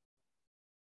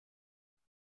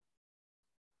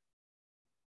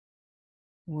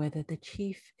 Whether the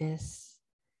chief is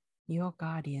your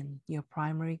guardian, your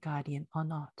primary guardian or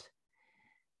not,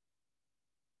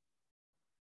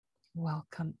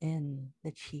 welcome in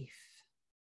the chief.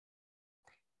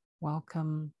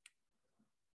 Welcome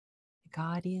the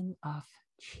guardian of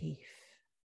chief.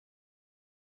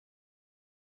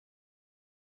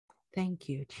 Thank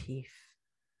you, chief.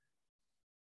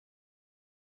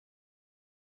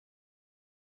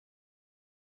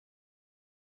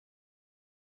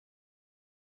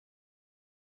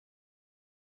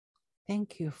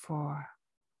 Thank you for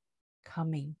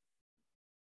coming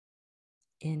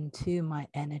into my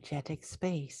energetic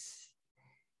space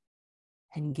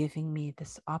and giving me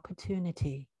this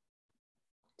opportunity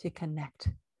to connect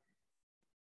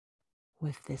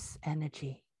with this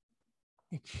energy,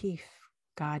 the chief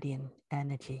guardian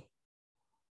energy,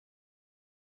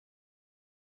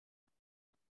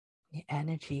 the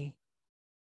energy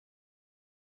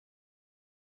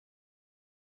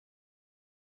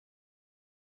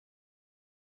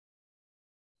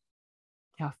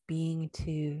of being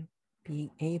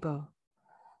able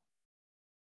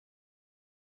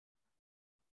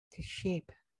to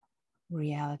shape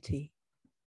reality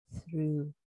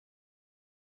through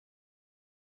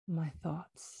my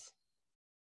thoughts.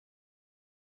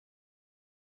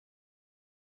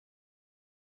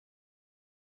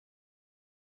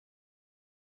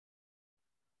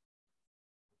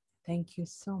 Thank you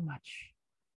so much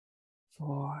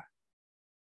for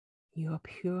your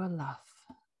pure love.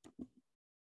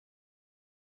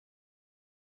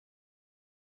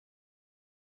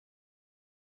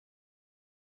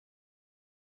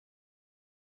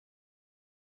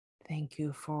 Thank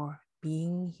you for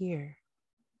being here.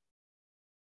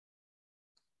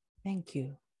 Thank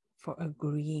you for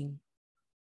agreeing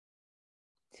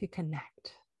to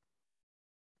connect.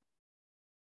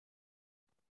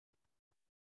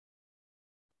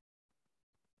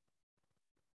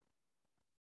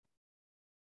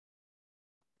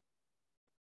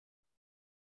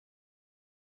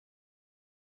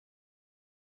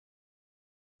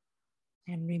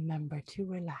 And remember to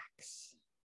relax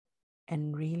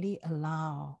and really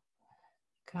allow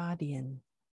guardian,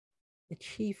 the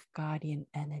chief guardian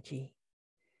energy,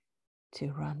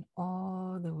 to run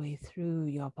all the way through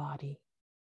your body.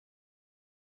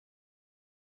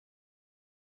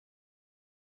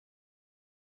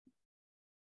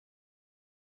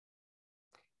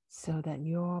 So that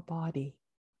your body,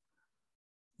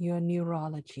 your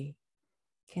neurology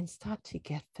can start to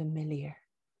get familiar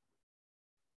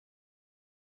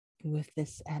with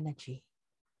this energy.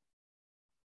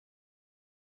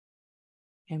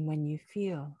 And when you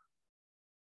feel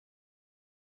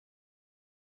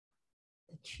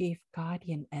the chief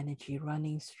guardian energy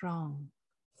running strong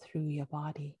through your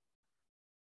body,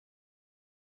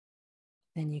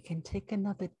 then you can take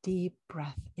another deep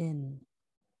breath in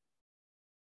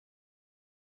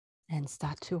and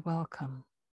start to welcome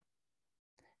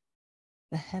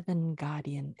the heaven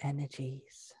guardian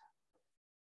energies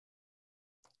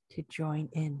to join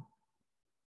in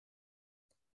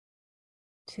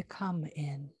to come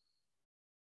in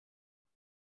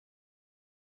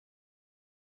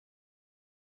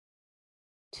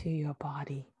to your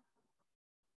body,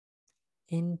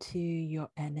 into your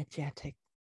energetic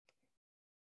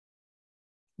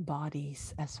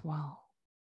bodies as well.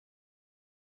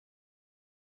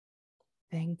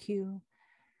 Thank you,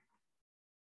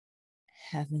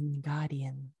 Heaven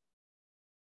Guardian.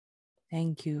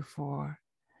 Thank you for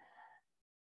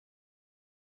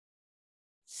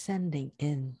sending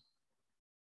in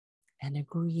and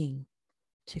agreeing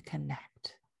to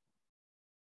connect.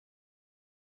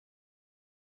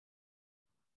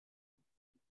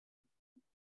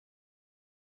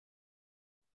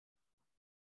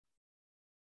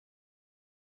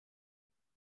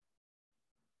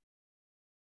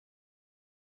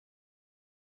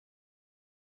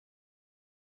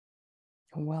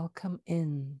 Welcome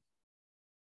in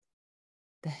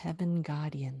the Heaven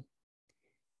Guardian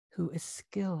who is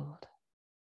skilled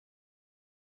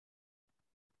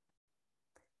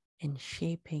in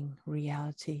shaping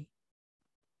reality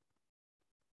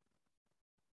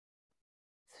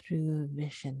through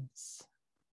visions.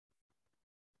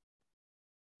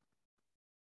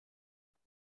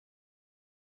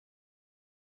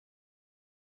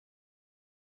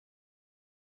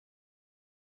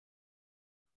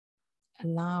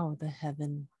 Allow the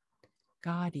Heaven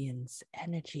Guardian's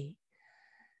energy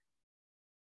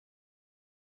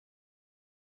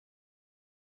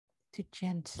to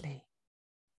gently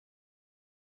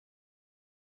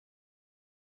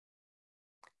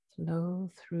flow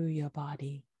through your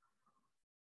body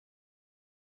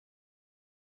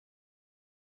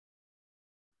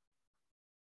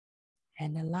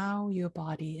and allow your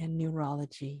body and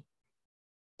neurology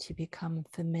to become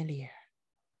familiar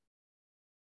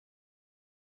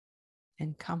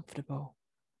and comfortable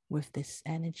with this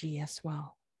energy as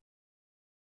well.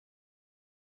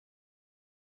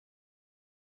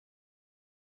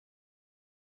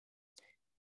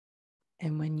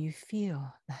 And when you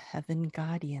feel the Heaven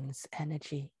Guardian's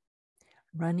energy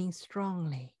running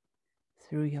strongly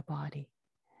through your body,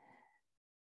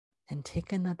 then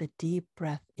take another deep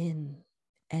breath in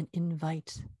and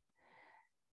invite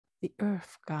the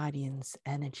Earth Guardian's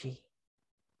energy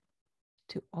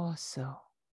to also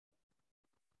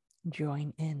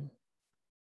join in.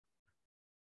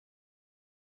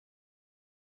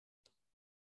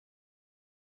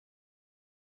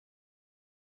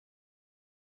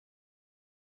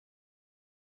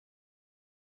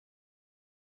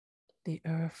 The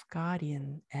Earth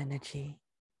Guardian energy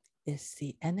is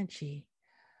the energy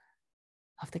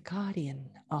of the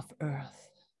Guardian of Earth,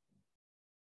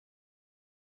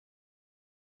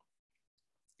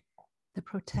 the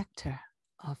protector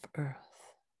of Earth.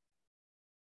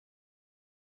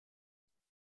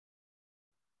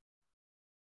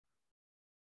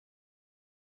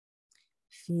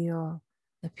 Feel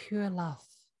the pure love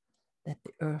that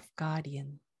the Earth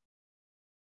Guardian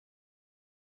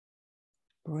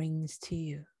brings to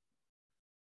you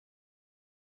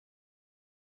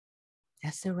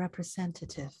as a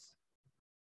representative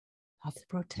of the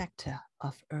protector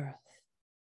of Earth,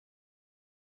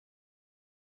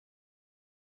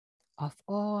 of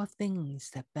all things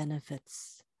that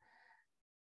benefits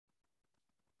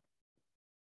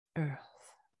Earth.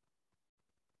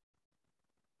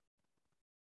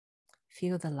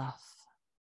 Feel the love,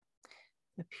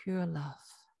 the pure love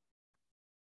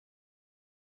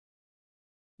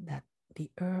that the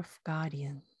Earth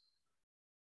Guardian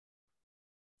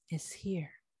is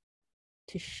here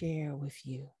to share with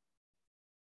you.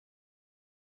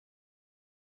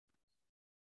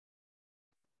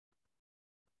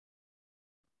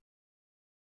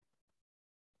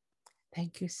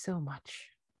 Thank you so much,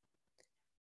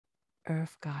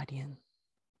 Earth Guardian,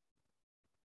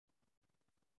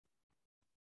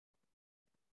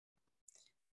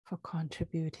 for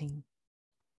contributing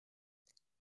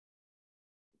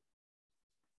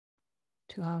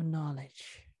to our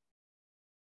knowledge,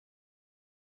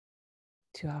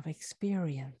 to our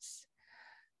experience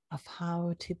of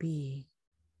how to be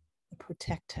the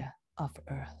protector of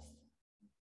Earth.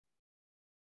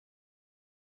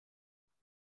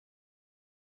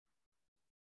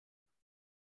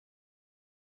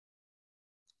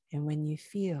 And when you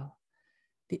feel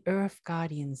the Earth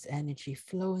Guardian's energy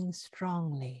flowing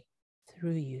strongly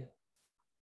through you,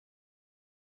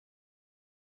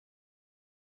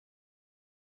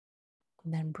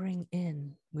 then bring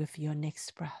in with your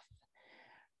next breath,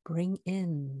 bring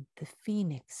in the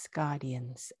Phoenix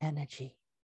Guardian's energy.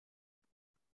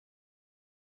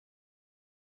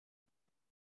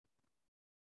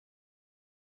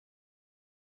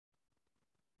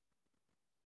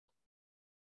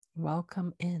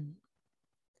 Welcome in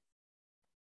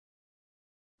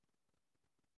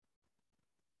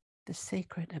the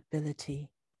sacred ability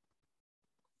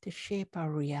to shape our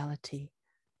reality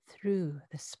through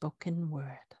the spoken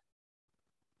word.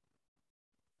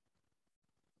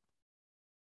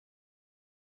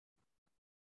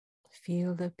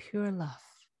 Feel the pure love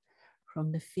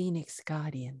from the Phoenix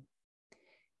Guardian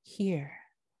here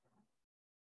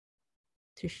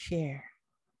to share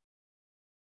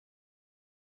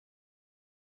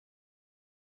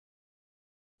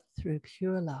through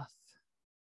pure love.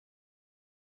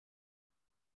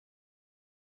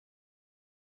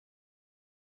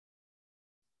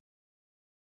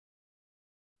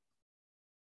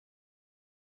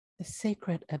 The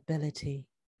sacred ability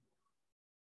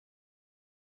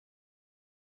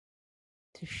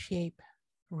to shape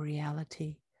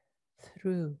reality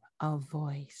through our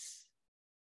voice.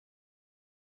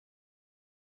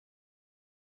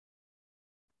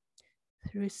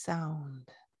 Through sound.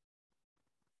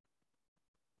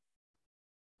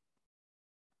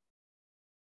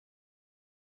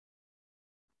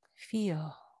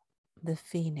 Feel the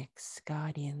Phoenix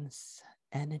Guardian's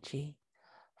energy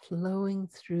flowing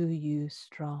through you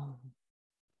strong.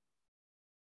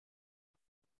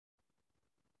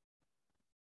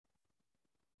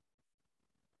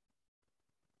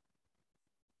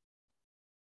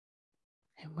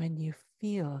 And when you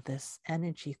feel this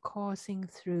energy coursing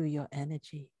through your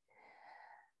energy,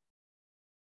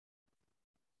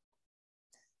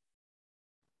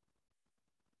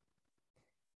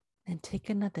 then take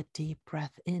another deep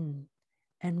breath in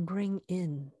and bring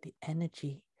in the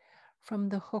energy from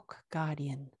the Hook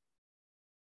Guardian.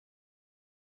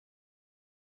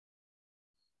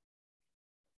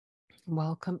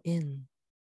 Welcome in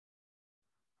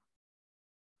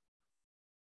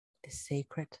the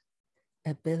sacred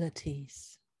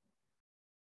abilities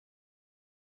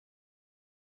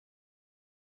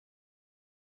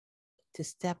to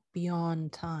step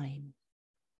beyond time,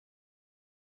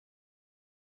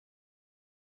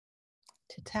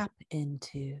 to tap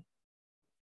into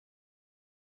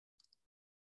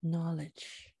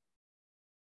knowledge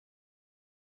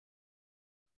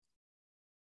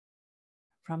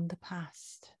from the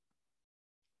past,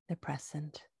 the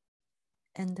present,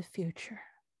 and the future.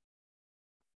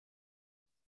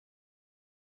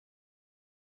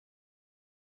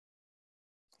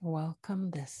 Welcome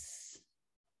this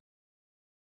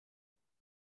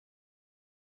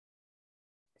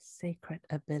sacred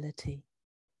ability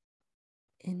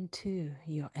into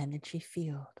your energy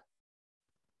field.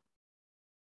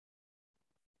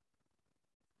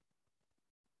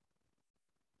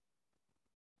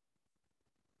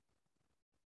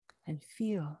 And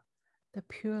feel the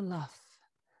pure love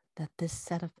that this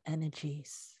set of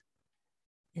energies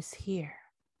is here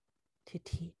to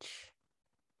teach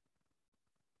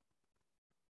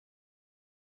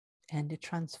and to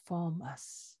transform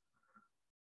us.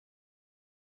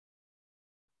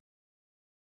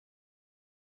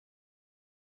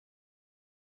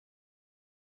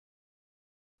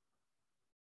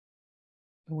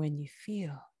 When you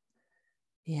feel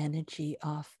the energy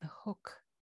of the Hook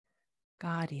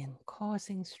Guardian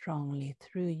coursing strongly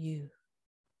through you,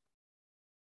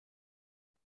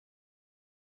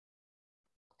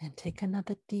 and take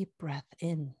another deep breath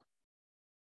in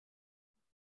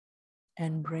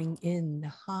and bring in the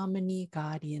Harmony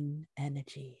Guardian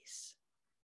energies.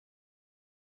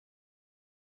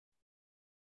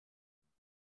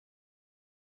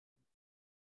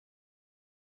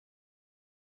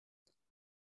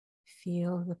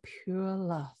 Feel the pure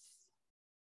love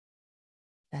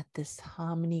that this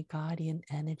Harmony Guardian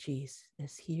energies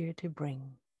is here to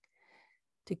bring,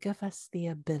 to give us the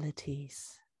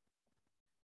abilities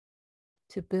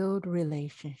to build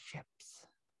relationships,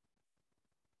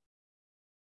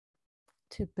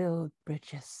 to build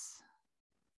bridges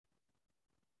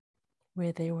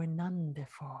where there were none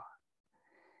before,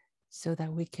 so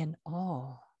that we can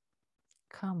all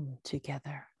come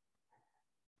together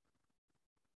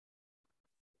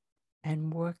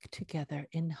and work together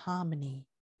in harmony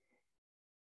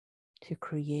to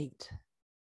create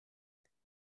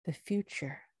the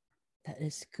future that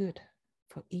is good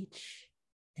for each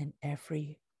and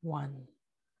every one.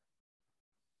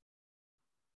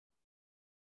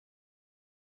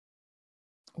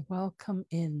 Welcome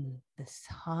in this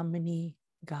Harmony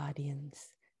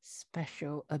Guardian's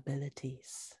special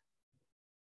abilities.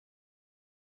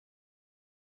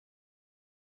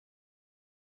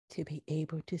 To be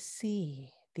able to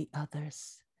see the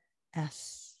others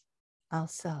as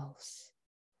ourselves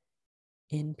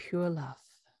in pure love.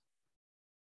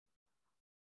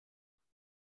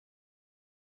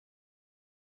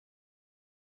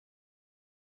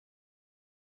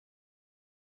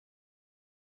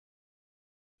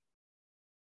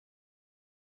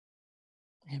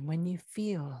 And when you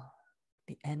feel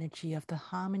the energy of the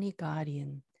harmony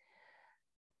guardian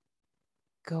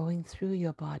going through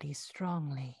your body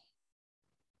strongly,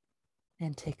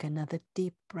 then take another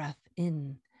deep breath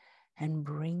in and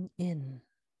bring in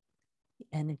the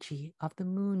energy of the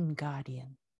moon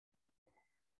guardian.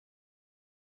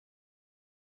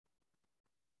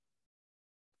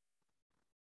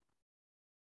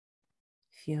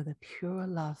 Feel the pure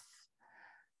love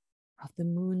of the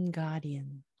moon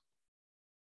guardian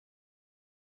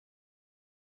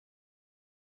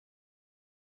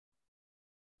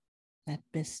that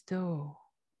bestow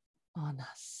on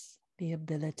us the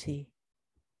ability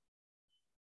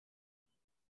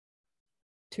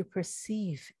to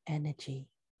perceive energy,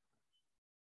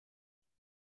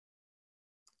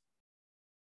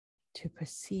 to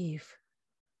perceive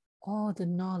all the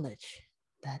knowledge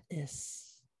that is,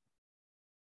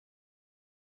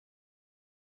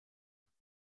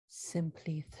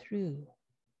 simply through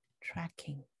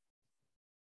tracking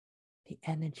the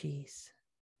energies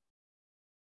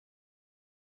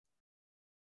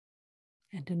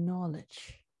and the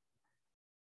knowledge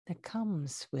that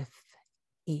comes with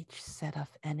each set of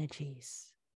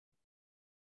energies,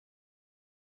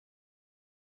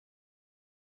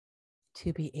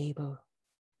 to be able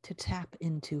to tap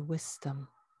into wisdom,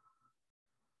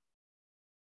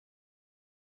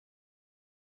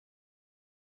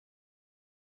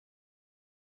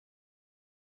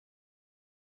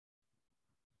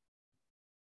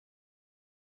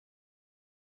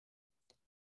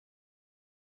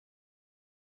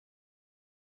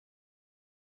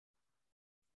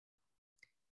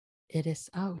 it is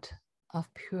out of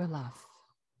pure love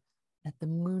that the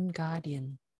moon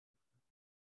guardian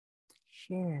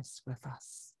shares with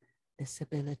us this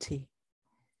ability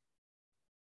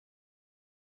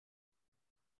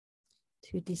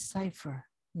to decipher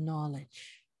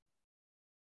knowledge,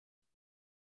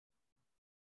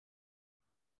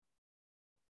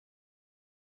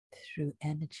 through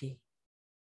energy.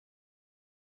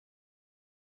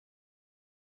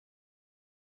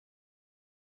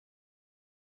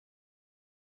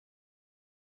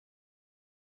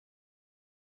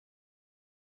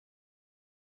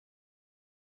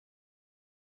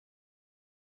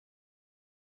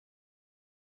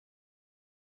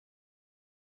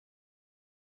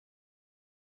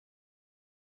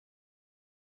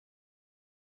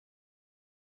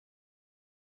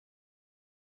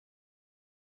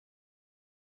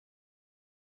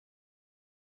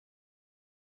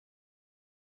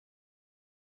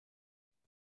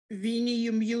 Vini,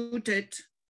 you muted.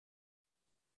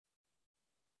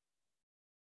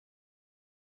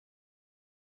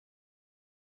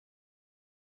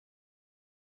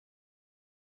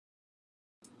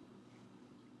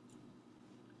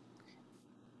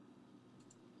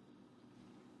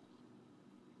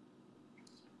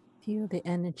 Feel the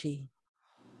energy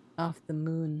of the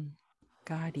moon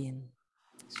guardian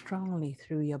strongly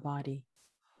through your body.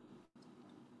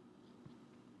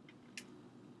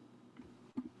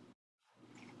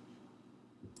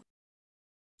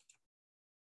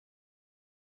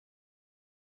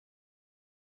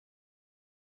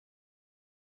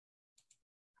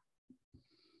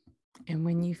 And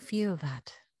when you feel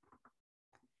that,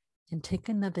 and take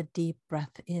another deep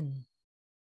breath in.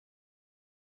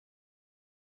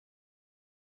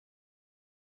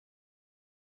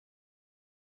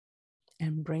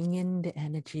 And bring in the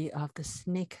energy of the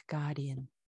snake guardian.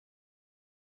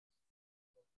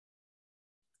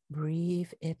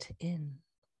 Breathe it in.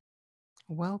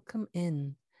 Welcome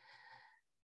in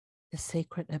the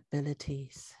sacred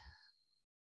abilities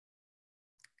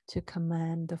to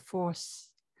command the force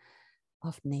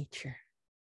of nature,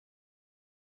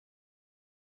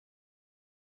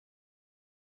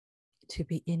 to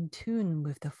be in tune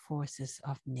with the forces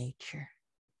of nature.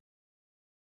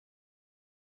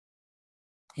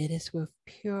 It is with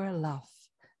pure love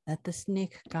that the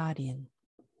snake guardian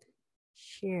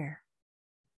share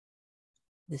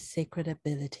the sacred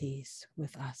abilities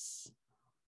with us.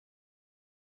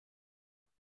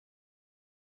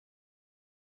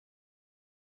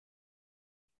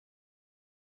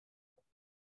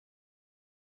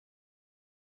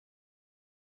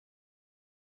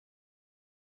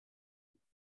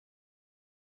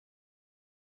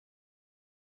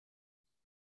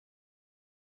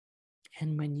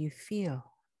 And when you feel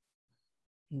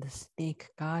the snake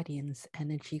guardian's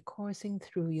energy coursing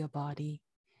through your body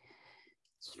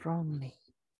strongly,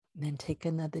 then take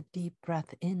another deep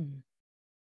breath in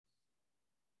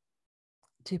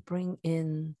to bring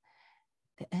in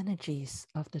the energies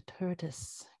of the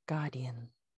tortoise guardian.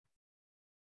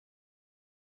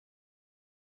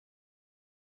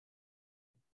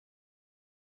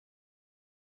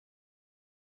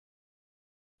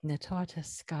 The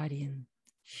tortoise guardian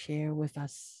share with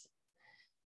us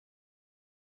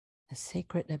a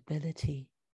sacred ability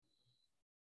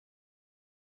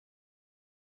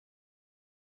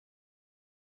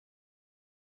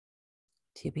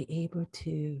to be able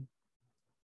to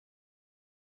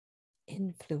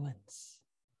influence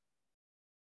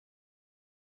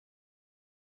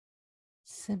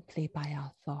simply by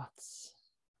our thoughts,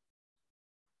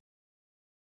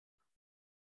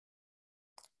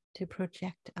 to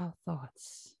project our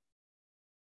thoughts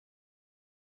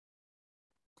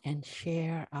and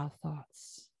share our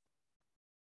thoughts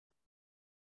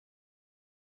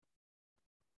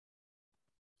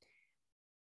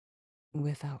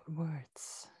without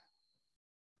words.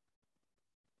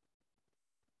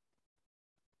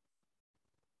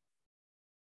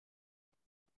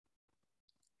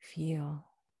 Feel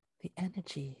the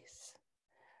energies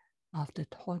of the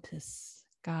tortoise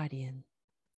guardian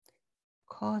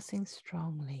coursing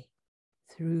strongly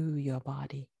through your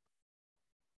body.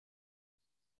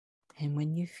 And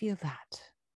when you feel that,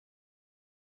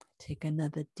 take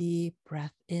another deep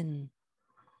breath in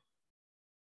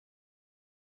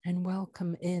and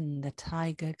welcome in the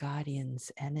tiger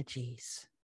guardian's energies.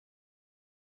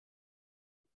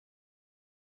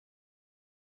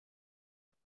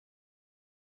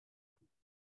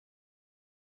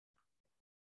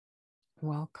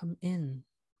 Welcome in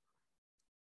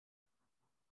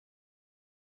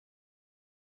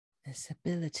this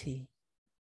ability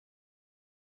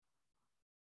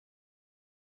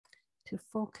to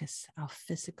focus our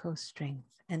physical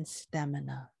strength and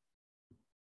stamina.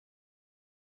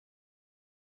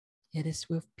 It is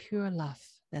with pure love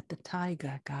that the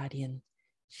tiger guardian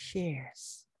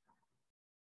shares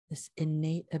this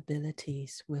innate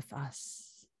abilities with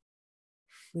us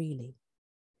freely.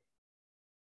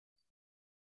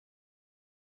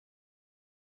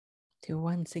 To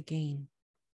once again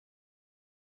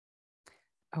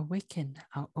awaken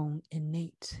our own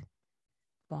innate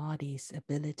body's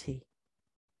ability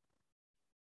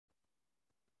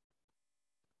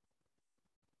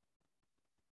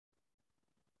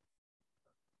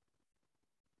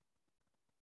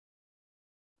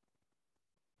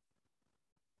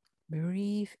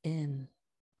breathe in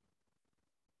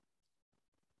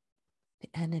the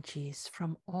energies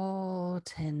from all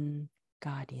 10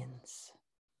 guardians.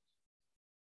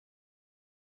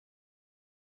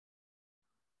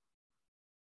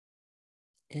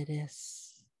 It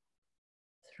is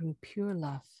through pure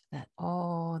love that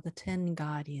all the 10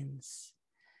 guardians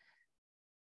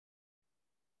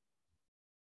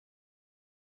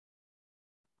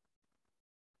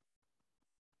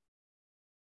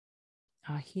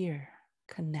are here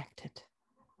connected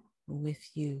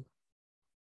with you,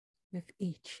 with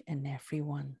each and every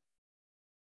one.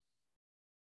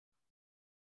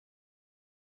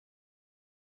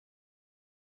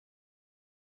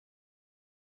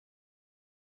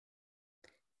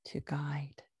 To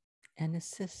guide and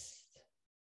assist.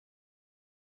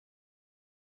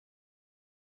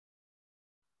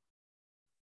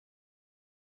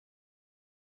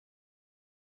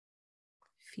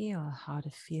 Feel how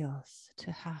it feels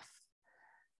to have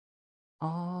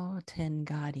all 10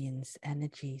 guardians'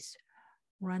 energies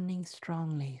running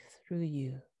strongly through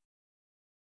you.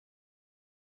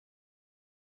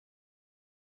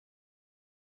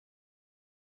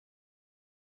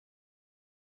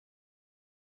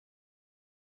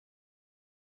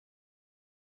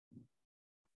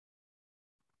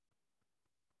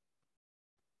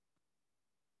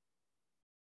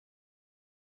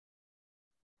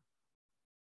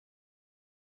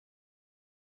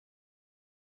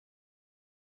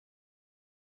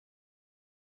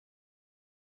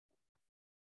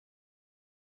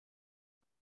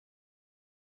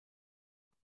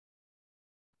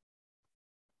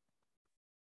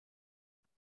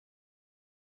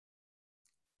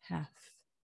 Have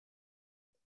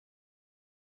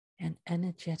an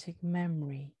energetic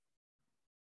memory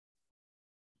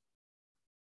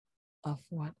of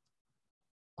what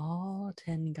all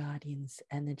 10 guardians'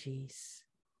 energies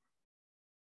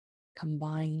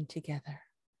combine together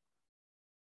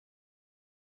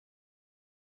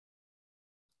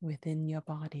within your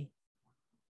body.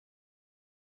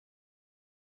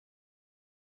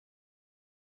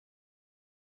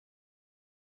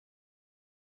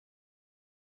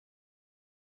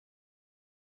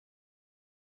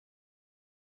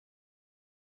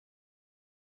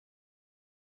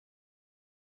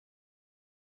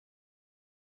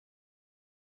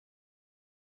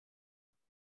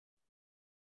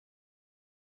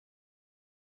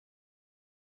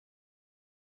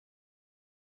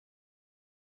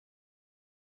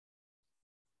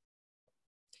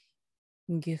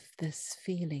 Give this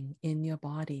feeling in your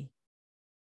body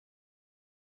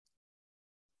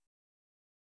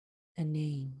a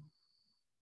name.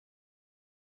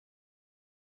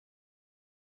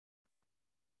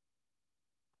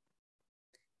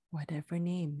 Whatever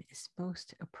name is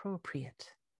most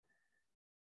appropriate.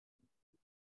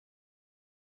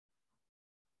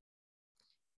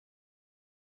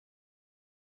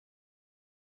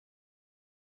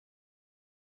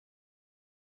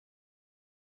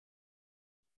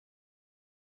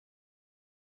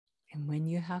 And when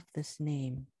you have this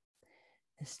name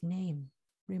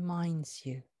reminds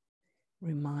you,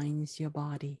 reminds your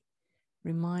body,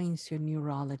 reminds your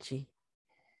neurology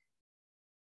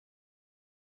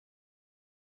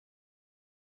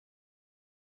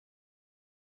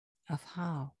of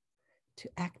how to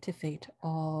activate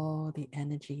all the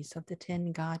energies of the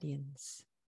 10 guardians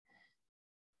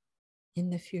in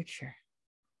the future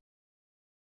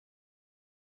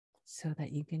so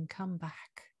that you can come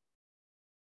back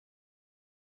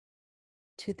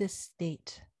to this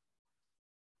state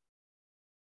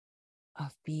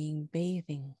of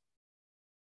bathing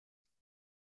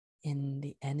in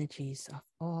the energies of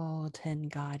all 10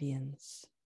 guardians.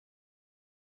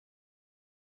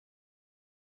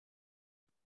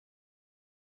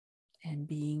 And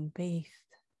being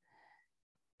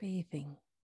bathing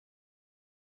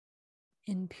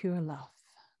in pure love.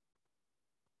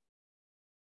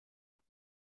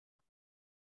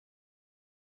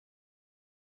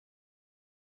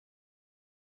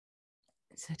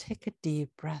 So take a deep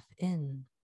breath in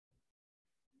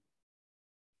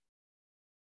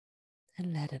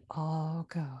and let it all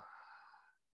go.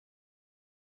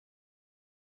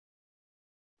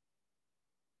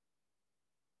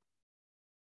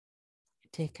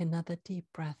 Take another deep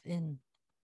breath in.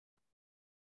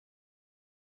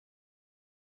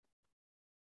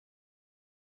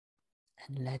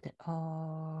 And let it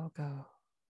all go.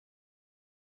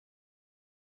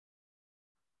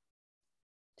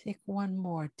 Take one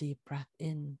more deep breath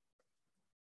in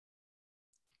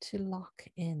to lock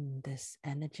in this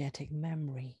energetic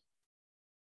memory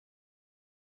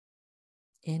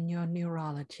in your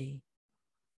neurology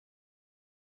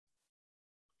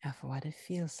of what it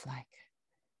feels like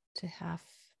to have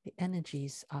the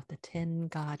energies of the 10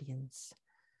 guardians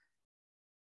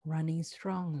running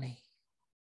strongly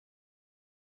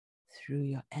through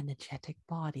your energetic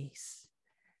bodies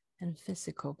and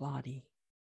physical body.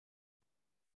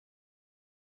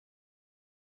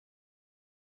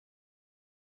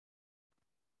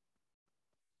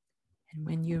 And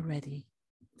when you're ready,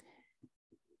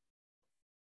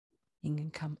 you can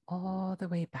come all the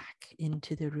way back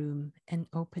into the room and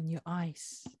open your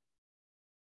eyes.